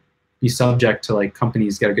be subject to like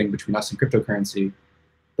companies that are getting between us and cryptocurrency.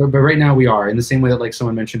 But right now we are, in the same way that like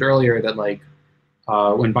someone mentioned earlier that like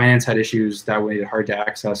when Binance had issues that made it hard to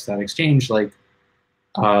access that exchange, like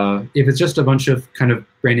if it's just a bunch of kind of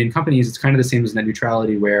brand name companies, it's kind of the same as net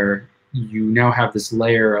neutrality, where you now have this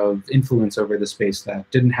layer of influence over the space that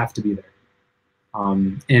didn't have to be there.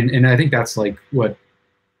 And I think that's like what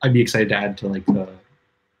I'd be excited to add to like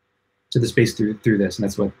the space through this, and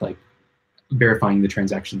that's what like verifying the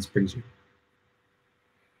transactions brings you.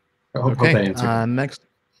 I hope I answered.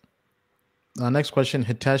 Next question,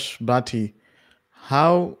 Hitesh Bhatti.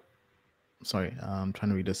 I'm trying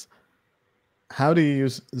to read this. How do you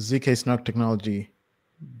use ZK SNARK technology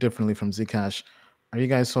differently from Zcash? Are you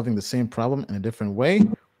guys solving the same problem in a different way,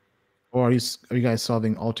 or are you guys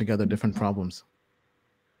solving altogether different problems?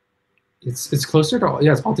 It's closer to,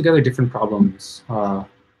 yeah, it's altogether different problems.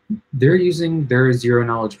 They're using their zero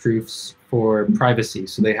knowledge proofs for privacy,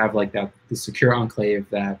 so they have like the secure enclave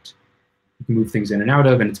that you can move things in and out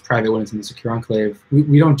of, and it's private when it's in the secure enclave.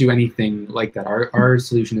 We don't do anything like that. Our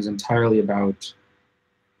solution is entirely about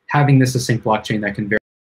having this async blockchain that can verify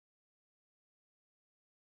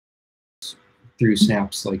through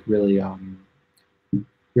snaps like really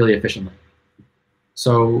efficiently.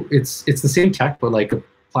 So it's the same tech, but like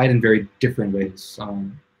applied in very different ways.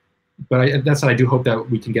 But that's what I do hope that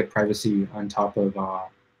we can get privacy on top of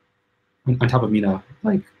Mina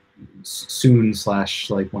like soon /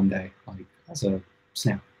 like one day, like as a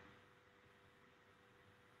snap.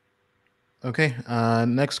 Okay.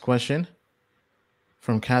 Next question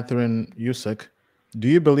from Catherine Yusuk. Do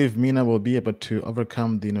you believe Mina will be able to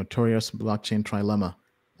overcome the notorious blockchain trilemma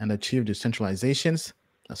and achieve decentralization,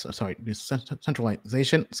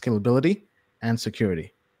 scalability, and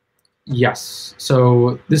security? Yes.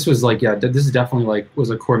 So this was like, yeah, this is definitely like was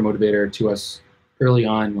a core motivator to us early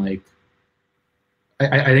on. Like,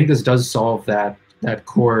 I think this does solve that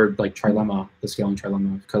core like trilemma, the scaling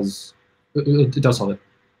trilemma, because it does solve it.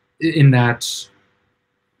 In that,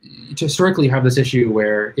 historically, you have this issue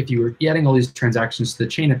where if you were adding all these transactions to the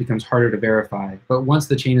chain, it becomes harder to verify. But once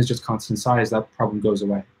the chain is just constant size, that problem goes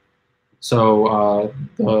away. So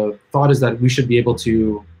the thought is that we should be able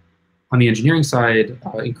to, on the engineering side,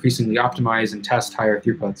 increasingly optimize and test higher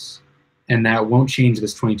throughputs. And that won't change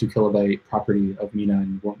this 22 kilobyte property of Mina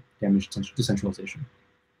and won't damage decentralization.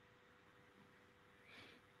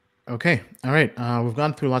 Okay, all right. We've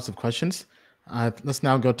gone through lots of questions. Let's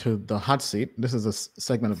now go to the hot seat. This is a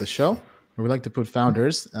segment of the show where we like to put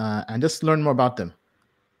founders and just learn more about them.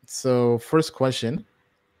 So first question,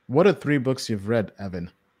 what are 3 books you've read,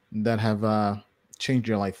 Evan, that have changed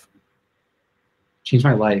your life? Changed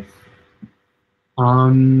my life.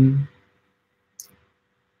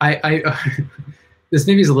 This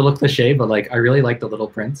maybe is a little cliche, but like I really like The Little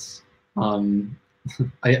Prince.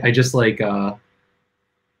 I just like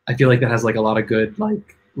I feel like that has like a lot of good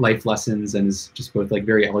like life lessons and is just both like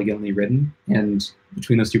very elegantly written. And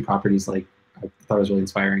between those 2 properties, like I thought it was really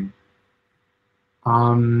inspiring.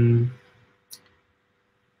 When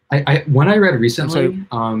I read recently,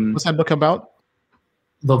 what's that book about?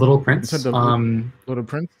 The Little Prince. You said the Little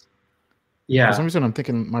Prince? Yeah. For some reason, I'm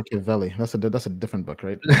thinking Machiavelli. That's a different book,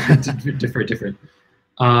 right? different.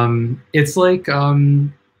 It's like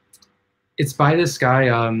it's by this guy.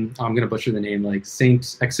 I'm gonna butcher the name, like Saint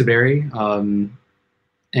Exupery.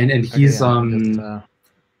 And he's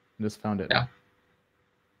just found it. Yeah.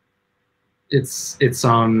 It's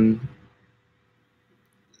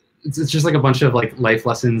just like a bunch of like life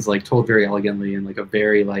lessons, like told very elegantly and like a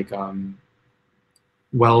very like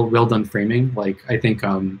well done framing. Like I think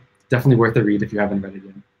definitely worth a read if you haven't read it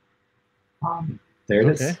yet. There it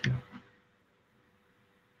is.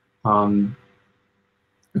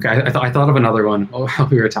 Okay, I thought of another one while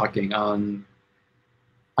we were talking.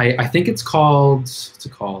 I think it's called. What's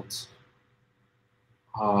it called?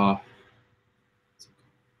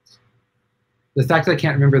 The fact that I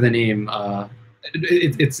can't remember the name.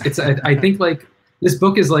 It's I think like this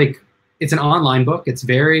book is like it's an online book. It's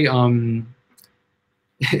very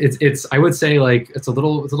it's I would say like it's a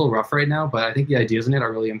little rough right now, but I think the ideas in it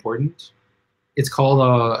are really important. It's called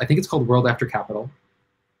I think it's called World After Capital,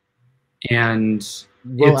 and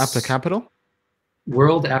World After Capital.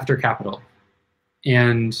 World After Capital,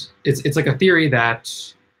 and it's like a theory that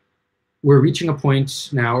we're reaching a point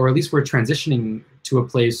now, or at least we're transitioning to a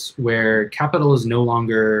place where capital is no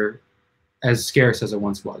longer as scarce as it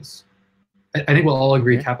once was. I think we'll all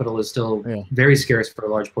agree capital is still very scarce for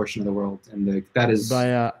a large portion of the world, and that is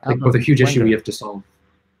like both a huge issue we have to solve.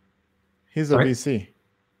 He's a VC.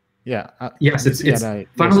 Yeah. Yes, it's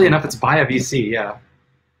funnily enough, it's by a VC. Yeah.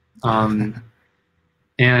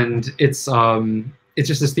 And it's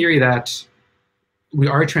just this theory that we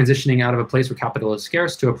are transitioning out of a place where capital is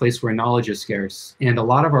scarce to a place where knowledge is scarce. And a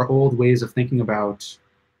lot of our old ways of thinking about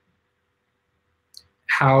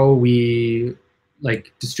how we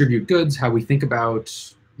like distribute goods, how we think about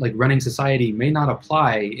like running society may not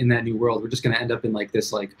apply in that new world. We're just going to end up in like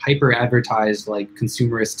this like hyper advertised like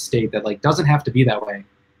consumerist state that like doesn't have to be that way,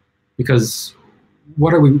 because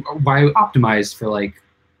why optimize for like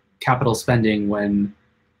capital spending when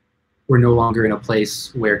we're no longer in a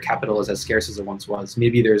place where capital is as scarce as it once was?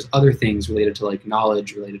 Maybe there's other things related to like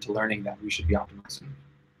knowledge, related to learning that we should be optimizing.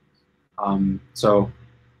 So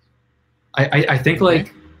I think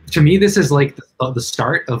like, to me, this is like the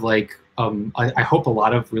start of like, I hope a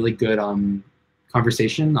lot of really good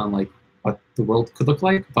conversation on like what the world could look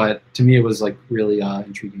like. But to me, it was like really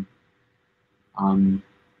intriguing.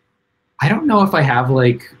 I don't know if I have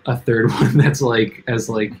like a third one that's like as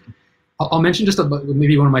like, I'll mention just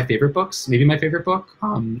maybe one of my favorite books, maybe my favorite book,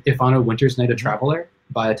 If on a Winter's Night a Traveler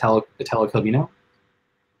by Italo Calvino.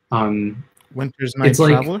 Winter's Night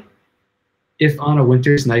Traveler? Like, If on a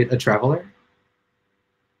Winter's Night a Traveler.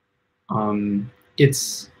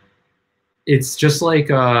 It's just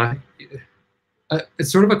like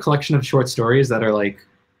it's sort of a collection of short stories that are like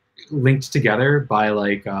linked together by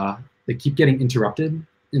like they keep getting interrupted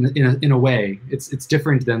in a way. It's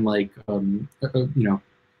different than like you know,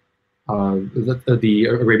 the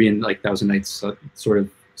Arabian like Thousand Nights sort of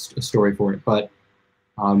story for it. But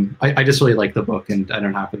I just really like the book, and I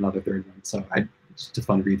don't have another third one, so it's just a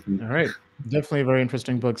fun read for me. All right, definitely very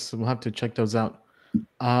interesting books. So we'll have to check those out.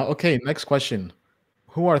 Okay, next question.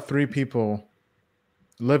 Who are 3 people,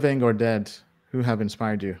 living or dead, who have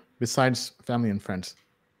inspired you besides family and friends?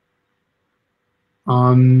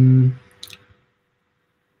 One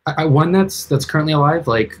that's currently alive.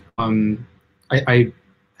 Like I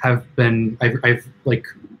have been. I've like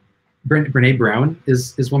Brene Brown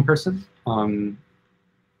is one person.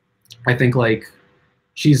 I think like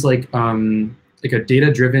she's like a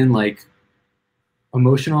data-driven like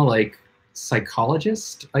emotional like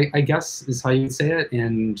psychologist, I guess is how you would say it.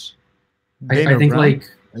 And I think Brown like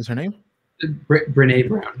is her name? Brene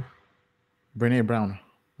Brown. Brene Brown.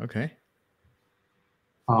 Okay.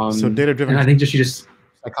 So data-driven. And I think she just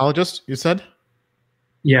psychologist, you said?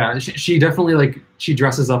 Yeah, she definitely like she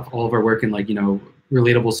dresses up all of her work in like, you know,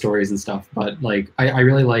 relatable stories and stuff. But like I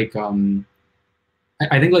really like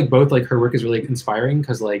I think like both like her work is really inspiring,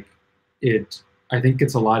 because like I think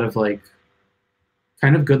it's a lot of like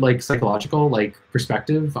kind of good like psychological like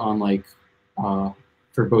perspective on like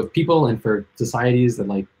for both people and for societies that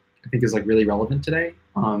like I think is like really relevant today.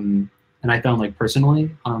 And I found like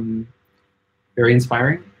personally very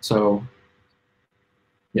inspiring. So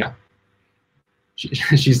yeah,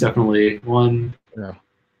 she's definitely one. Yeah.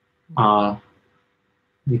 Let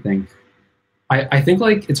me think. I think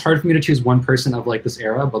like it's hard for me to choose one person of like this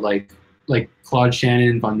era, but like Claude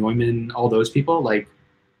Shannon, von Neumann, all those people, like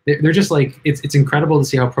they're just like it's incredible to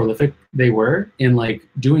see how prolific they were in like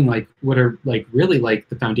doing like what are like really like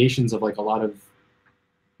the foundations of like a lot of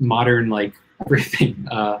modern like everything.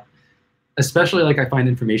 Especially like I find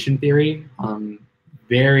information theory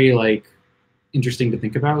very like interesting to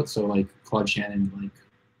think about. So like Claude Shannon, like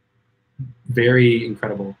very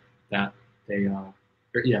incredible that they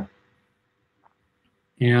yeah.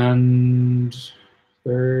 And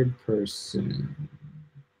third person,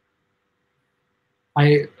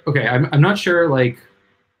 I'm not sure, like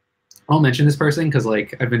I'll mention this person because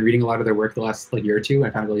like I've been reading a lot of their work the last like year or two.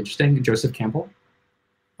 I found it really interesting. Joseph Campbell.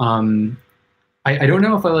 I don't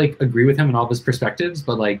know if I like agree with him in all of his perspectives,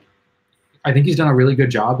 but like I think he's done a really good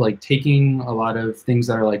job like taking a lot of things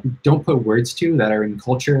that are like don't put words to, that are in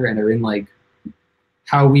culture and are in like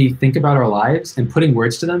how we think about our lives, and putting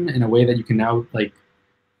words to them in a way that you can now like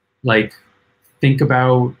think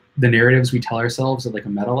about the narratives we tell ourselves at like a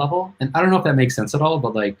meta level. And I don't know if that makes sense at all,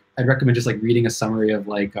 but like I'd recommend just like reading a summary of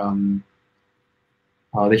like the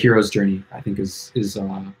hero's journey, I think is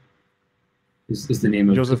the name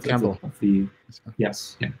of Joseph Campbell. Of the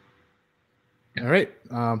yes, yeah. All right.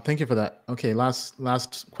 Thank you for that. Okay,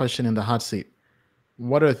 last question in the hot seat.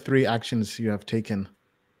 What are 3 actions you have taken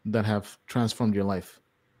that have transformed your life?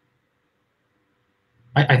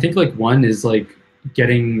 I think like one is like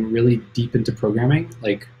getting really deep into programming.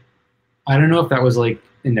 Like, I don't know if that was like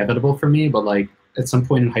inevitable for me, but like at some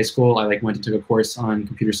point in high school, I like went and took a course on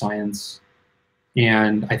computer science,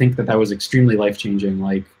 and I think that that was extremely life changing.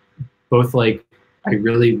 Like, both like I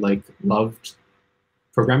really like loved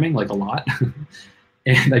programming like a lot,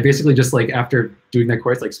 and I basically just like after doing that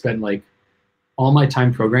course like spent like all my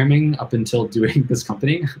time programming up until doing this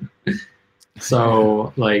company.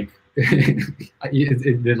 So like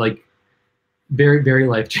it like very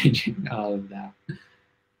life changing that.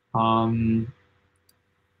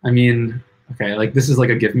 I mean, okay, like this is like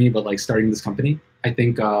a give me, but like starting this company, I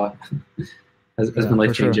think has been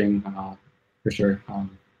life changing for sure. A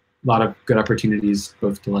lot of good opportunities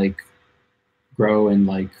both to like grow and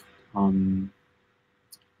like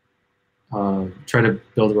try to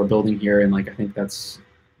build what we're building here, and like I think that's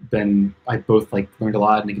been I both like learned a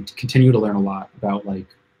lot and continue to learn a lot about like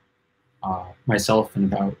myself and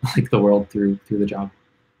about like the world through the job.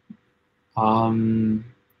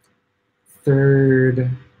 Third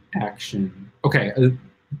action. Okay,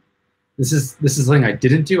 this is something I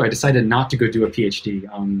didn't do. I decided not to go do a PhD.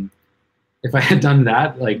 If I had done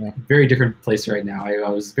that, like very different place right now. I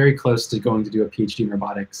was very close to going to do a PhD in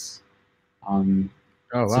robotics. Oh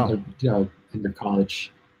wow! End of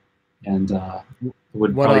college, and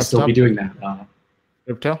would probably still be doing that.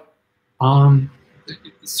 Crypto?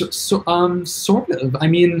 Sort of. I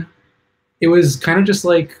mean, it was kind of just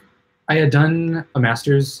like I had done a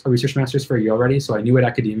research master's for a year already, so I knew what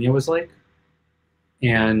academia was like,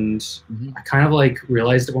 and I kind of like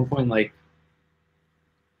realized at one point like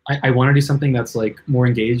I want to do something that's like more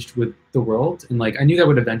engaged with the world, and like I knew that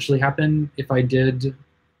would eventually happen if I did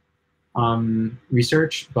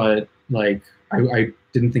research, but like I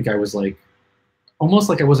didn't think I was like almost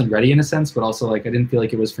like I wasn't ready in a sense, but also like I didn't feel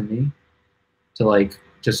like it was for me to like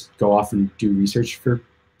just go off and do research for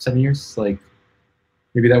 7 years. Like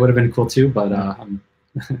maybe that would have been cool too, but I'm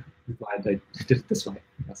glad I did it this way,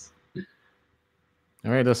 I guess.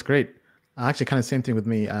 All right, that's great. Actually, kind of same thing with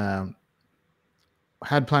me.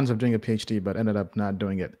 Had plans of doing a PhD, but ended up not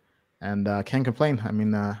doing it, and can't complain. I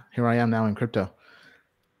mean, here I am now in crypto.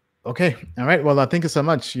 Okay, all right. Well, thank you so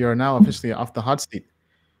much. You're now officially off the hot seat.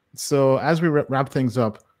 So, as we wrap things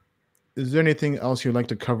up, is there anything else you'd like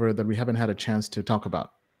to cover that we haven't had a chance to talk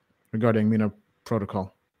about regarding Mina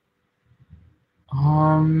Protocol?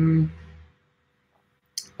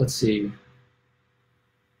 Let's see.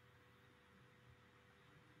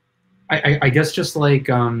 I guess just like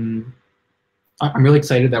I'm really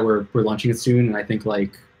excited that we're launching it soon, and I think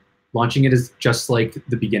like launching it is just like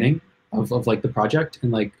the beginning of like the project,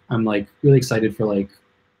 and like I'm like really excited for like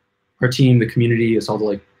our team, the community, us all to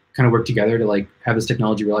like kind of work together to like have this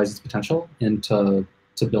technology realize its potential and to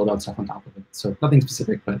build out stuff on top of it. So nothing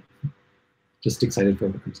specific, but just excited for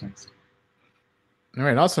what comes next. All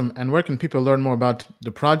right, awesome. And where can people learn more about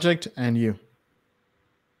the project and you?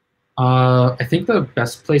 I think the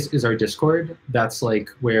best place is our Discord. That's like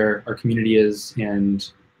where our community is,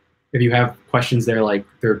 and if you have questions there, like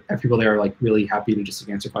there are people there are like really happy to just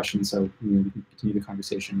answer questions, so we can continue the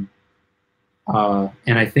conversation.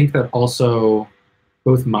 And I think that also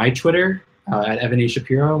both my Twitter at Evan A.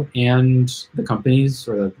 Shapiro and the company's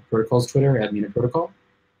or the protocol's Twitter at Mina Protocol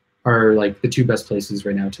are like the 2 best places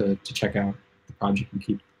right now to check out the project and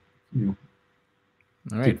keep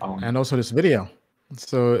all right, and also this video.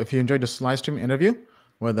 So if you enjoyed this live stream interview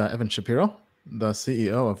with Evan Shapiro, the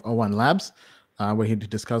CEO of O1 Labs, where he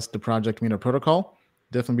discussed the project Mina Protocol,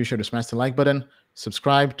 definitely be sure to smash the like button,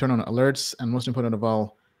 subscribe, turn on alerts, and most important of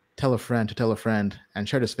all, tell a friend to tell a friend and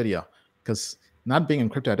share this video, because not being in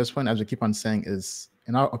crypto at this point, as we keep on saying, is,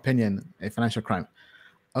 in our opinion, a financial crime.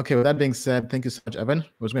 Okay, with that being said, thank you so much, Evan. It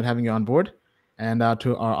was great having you on board. And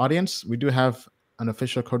to our audience, we do have an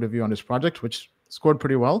official code review on this project, which scored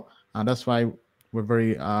pretty well. That's why we're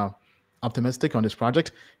very optimistic on this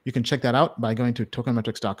project. You can check that out by going to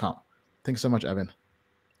tokenmetrics.com. Thanks so much, Evan.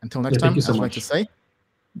 Until next time, as I like to say,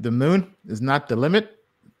 the moon is not the limit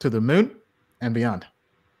to the moon and beyond.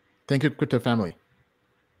 Thank you, crypto family.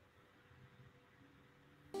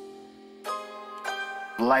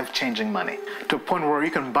 Life-changing money to a point where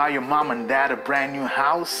you can buy your mom and dad a brand new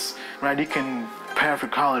house, right? You can pay off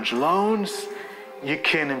your college loans. You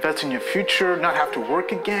can invest in your future, not have to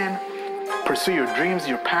work again, pursue your dreams,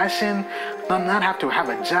 your passion, not have to have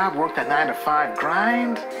a job, work that 9-to-5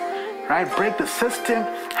 grind, right? Break the system,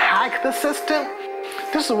 hack the system.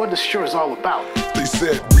 This is what this show is all about. They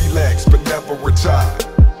said relax but never retire.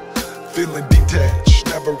 feeling detached,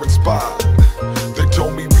 never inspired. They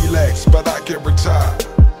told me relax, but I can't retire.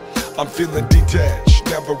 I'm feeling detached,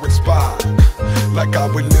 never inspired. Like I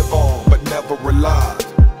would live on, but never alive.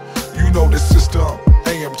 You know the system,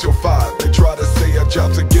 AM till 5. They try to say our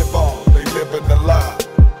jobs and give on. They living a lie.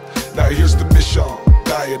 Now here's the mission,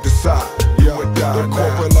 die or decide. You would die. The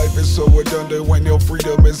corporate life is so redundant when your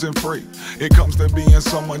freedom isn't free. It comes to being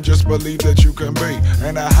someone, just believe that you can be.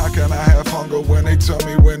 And now how can I have hunger when they tell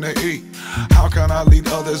me when to eat? How can I lead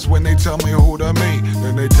others when they tell me who to meet?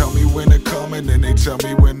 Then they tell me when to come and then they tell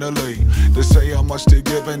me when to leave. They say how much they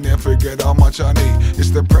give and then forget how much I need. It's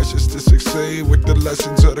the precious to succeed with the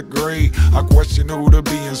lessons of the greed. I question who to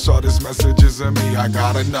be and saw this message is in me. I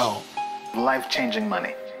gotta know. Life-changing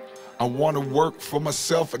money. I wanna work for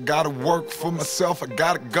myself, I gotta work for myself, I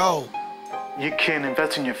gotta go. You can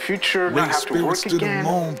invest in your future, not Raise have to work spirits to again. the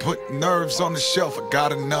moon, put nerves on the shelf, I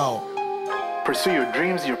gotta know. Pursue your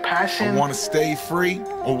dreams, your I passion. wanna stay free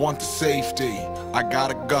or want the safety, I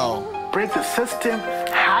gotta go. Break the system,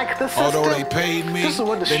 hack the system. Although they paid me, This is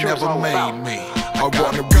what the they show's never all made about. me. I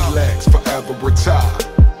wanna relax, forever retire.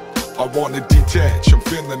 I wanna detach, I'm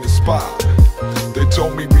feeling inspired. They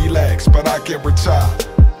told me relax, but I can't retire.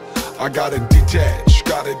 I gotta detach,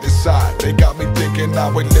 gotta decide. They got me thinking I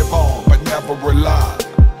would live on, but never rely.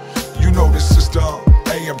 You know the system,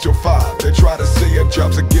 AM till 5. They try to say our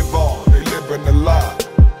jobs and give on. They living a lie.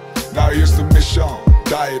 Now here's the mission,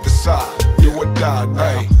 die or decide. You or die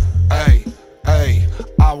now. Hey, hey,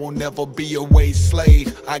 I will never be a wage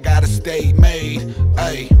slave. I gotta stay made.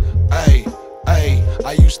 Hey, hey, hey.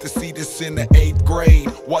 I used to see this in the 8th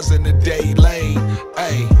grade. Wasn't a day late.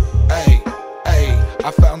 Hey, hey. I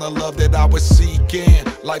found the love that I was seeking,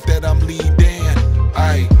 life that I'm leading.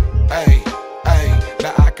 Ay, ay, ay.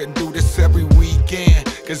 Now I can do this every weekend,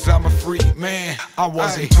 cause I'm a free man. I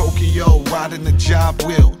was in Tokyo, riding the job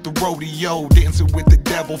wheel, the rodeo, dancing with the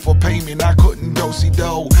devil for payment. I couldn't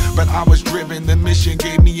do, but I was driven. The mission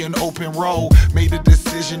gave me an open road. Made a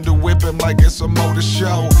decision to whip him like it's a motor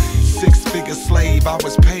show. 6-figure slave, I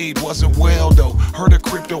was paid, wasn't well though. Heard of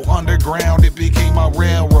crypto underground, it became my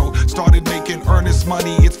railroad. Started making earnest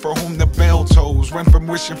money, it's for whom the bell tolls. Went from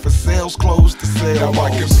wishing for sales closed to sales. Now I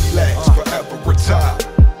can relax, forever retire.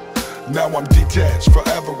 Now I'm detached,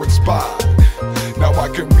 forever inspired. Now I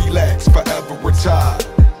can relax, forever retire.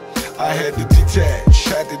 I had to detach,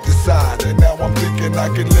 had to decide. And now I'm thinking I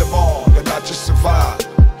can live on and not just survive.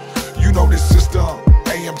 You know this system,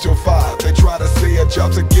 AM till 5. They try to say our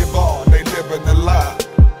jobs and give on. They living a lie.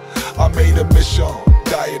 I made a mission,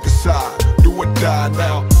 die or decide. Do or die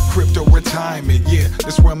now. Crypto retirement, yeah,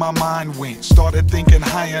 that's where my mind went. Started thinking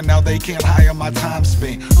higher, now they can't hire my time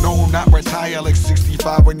spent. No, not retire like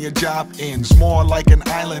 65 when your job ends. More like an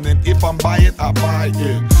island, and if I'm by it, I buy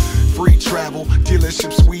it. Free travel,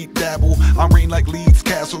 dealership, sweet dabble. I reign like Leeds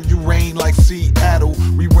Castle, you reign like Seattle.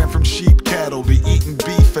 We went from sheep cattle to eating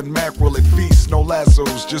beef and mackerel at feasts. No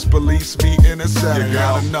lassos, just beliefs me in a saddle. You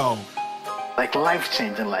gotta know. Like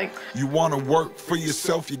life-changing, like you wanna work for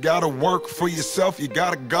yourself, you gotta work for yourself, you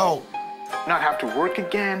gotta go. not have to work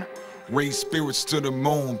again. Raise spirits to the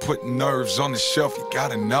moon, put nerves on the shelf, you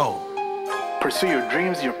gotta know. Pursue your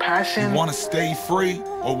dreams, your passion. You wanna stay free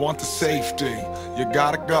or want the safety, you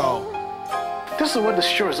gotta go. This is what the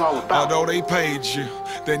show is all about. Although they paid you,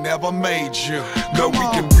 they never made you. No, we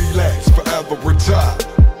can relax, forever retire.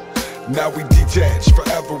 Now we detach,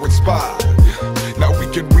 forever inspired. Now we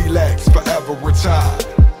can relax, forever retire.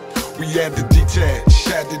 We had to detach,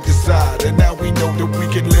 had to decide. And now we know that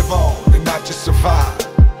we can live on and not just survive.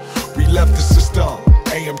 We left the system,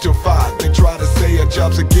 AM till 5. They try to say our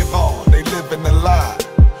jobs and give on. They live in a lie.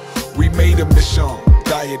 We made a mission,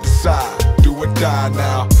 die or decide. Do or die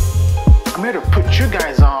now. I'm here to put you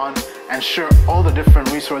guys on and share all the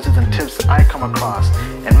different resources and tips I come across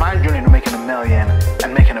in my journey to making $1 million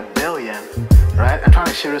and making $1 billion, right? I'm trying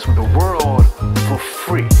to share this with the world for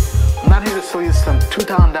free. I'm not here to sell you some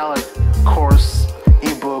 $2,000 course,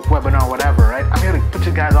 ebook, webinar, whatever, right? I'm here to put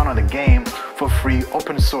you guys on the game for free,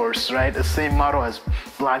 open source, right? The same model as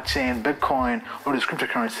blockchain, Bitcoin, or these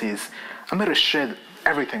cryptocurrencies. I'm here to share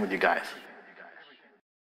everything with you guys.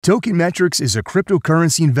 Token Metrics is a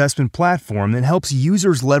cryptocurrency investment platform that helps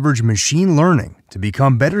users leverage machine learning to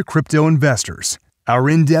become better crypto investors. Our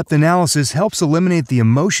in-depth analysis helps eliminate the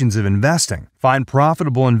emotions of investing, find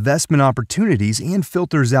profitable investment opportunities, and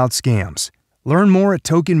filters out scams. Learn more at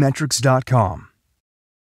tokenmetrics.com.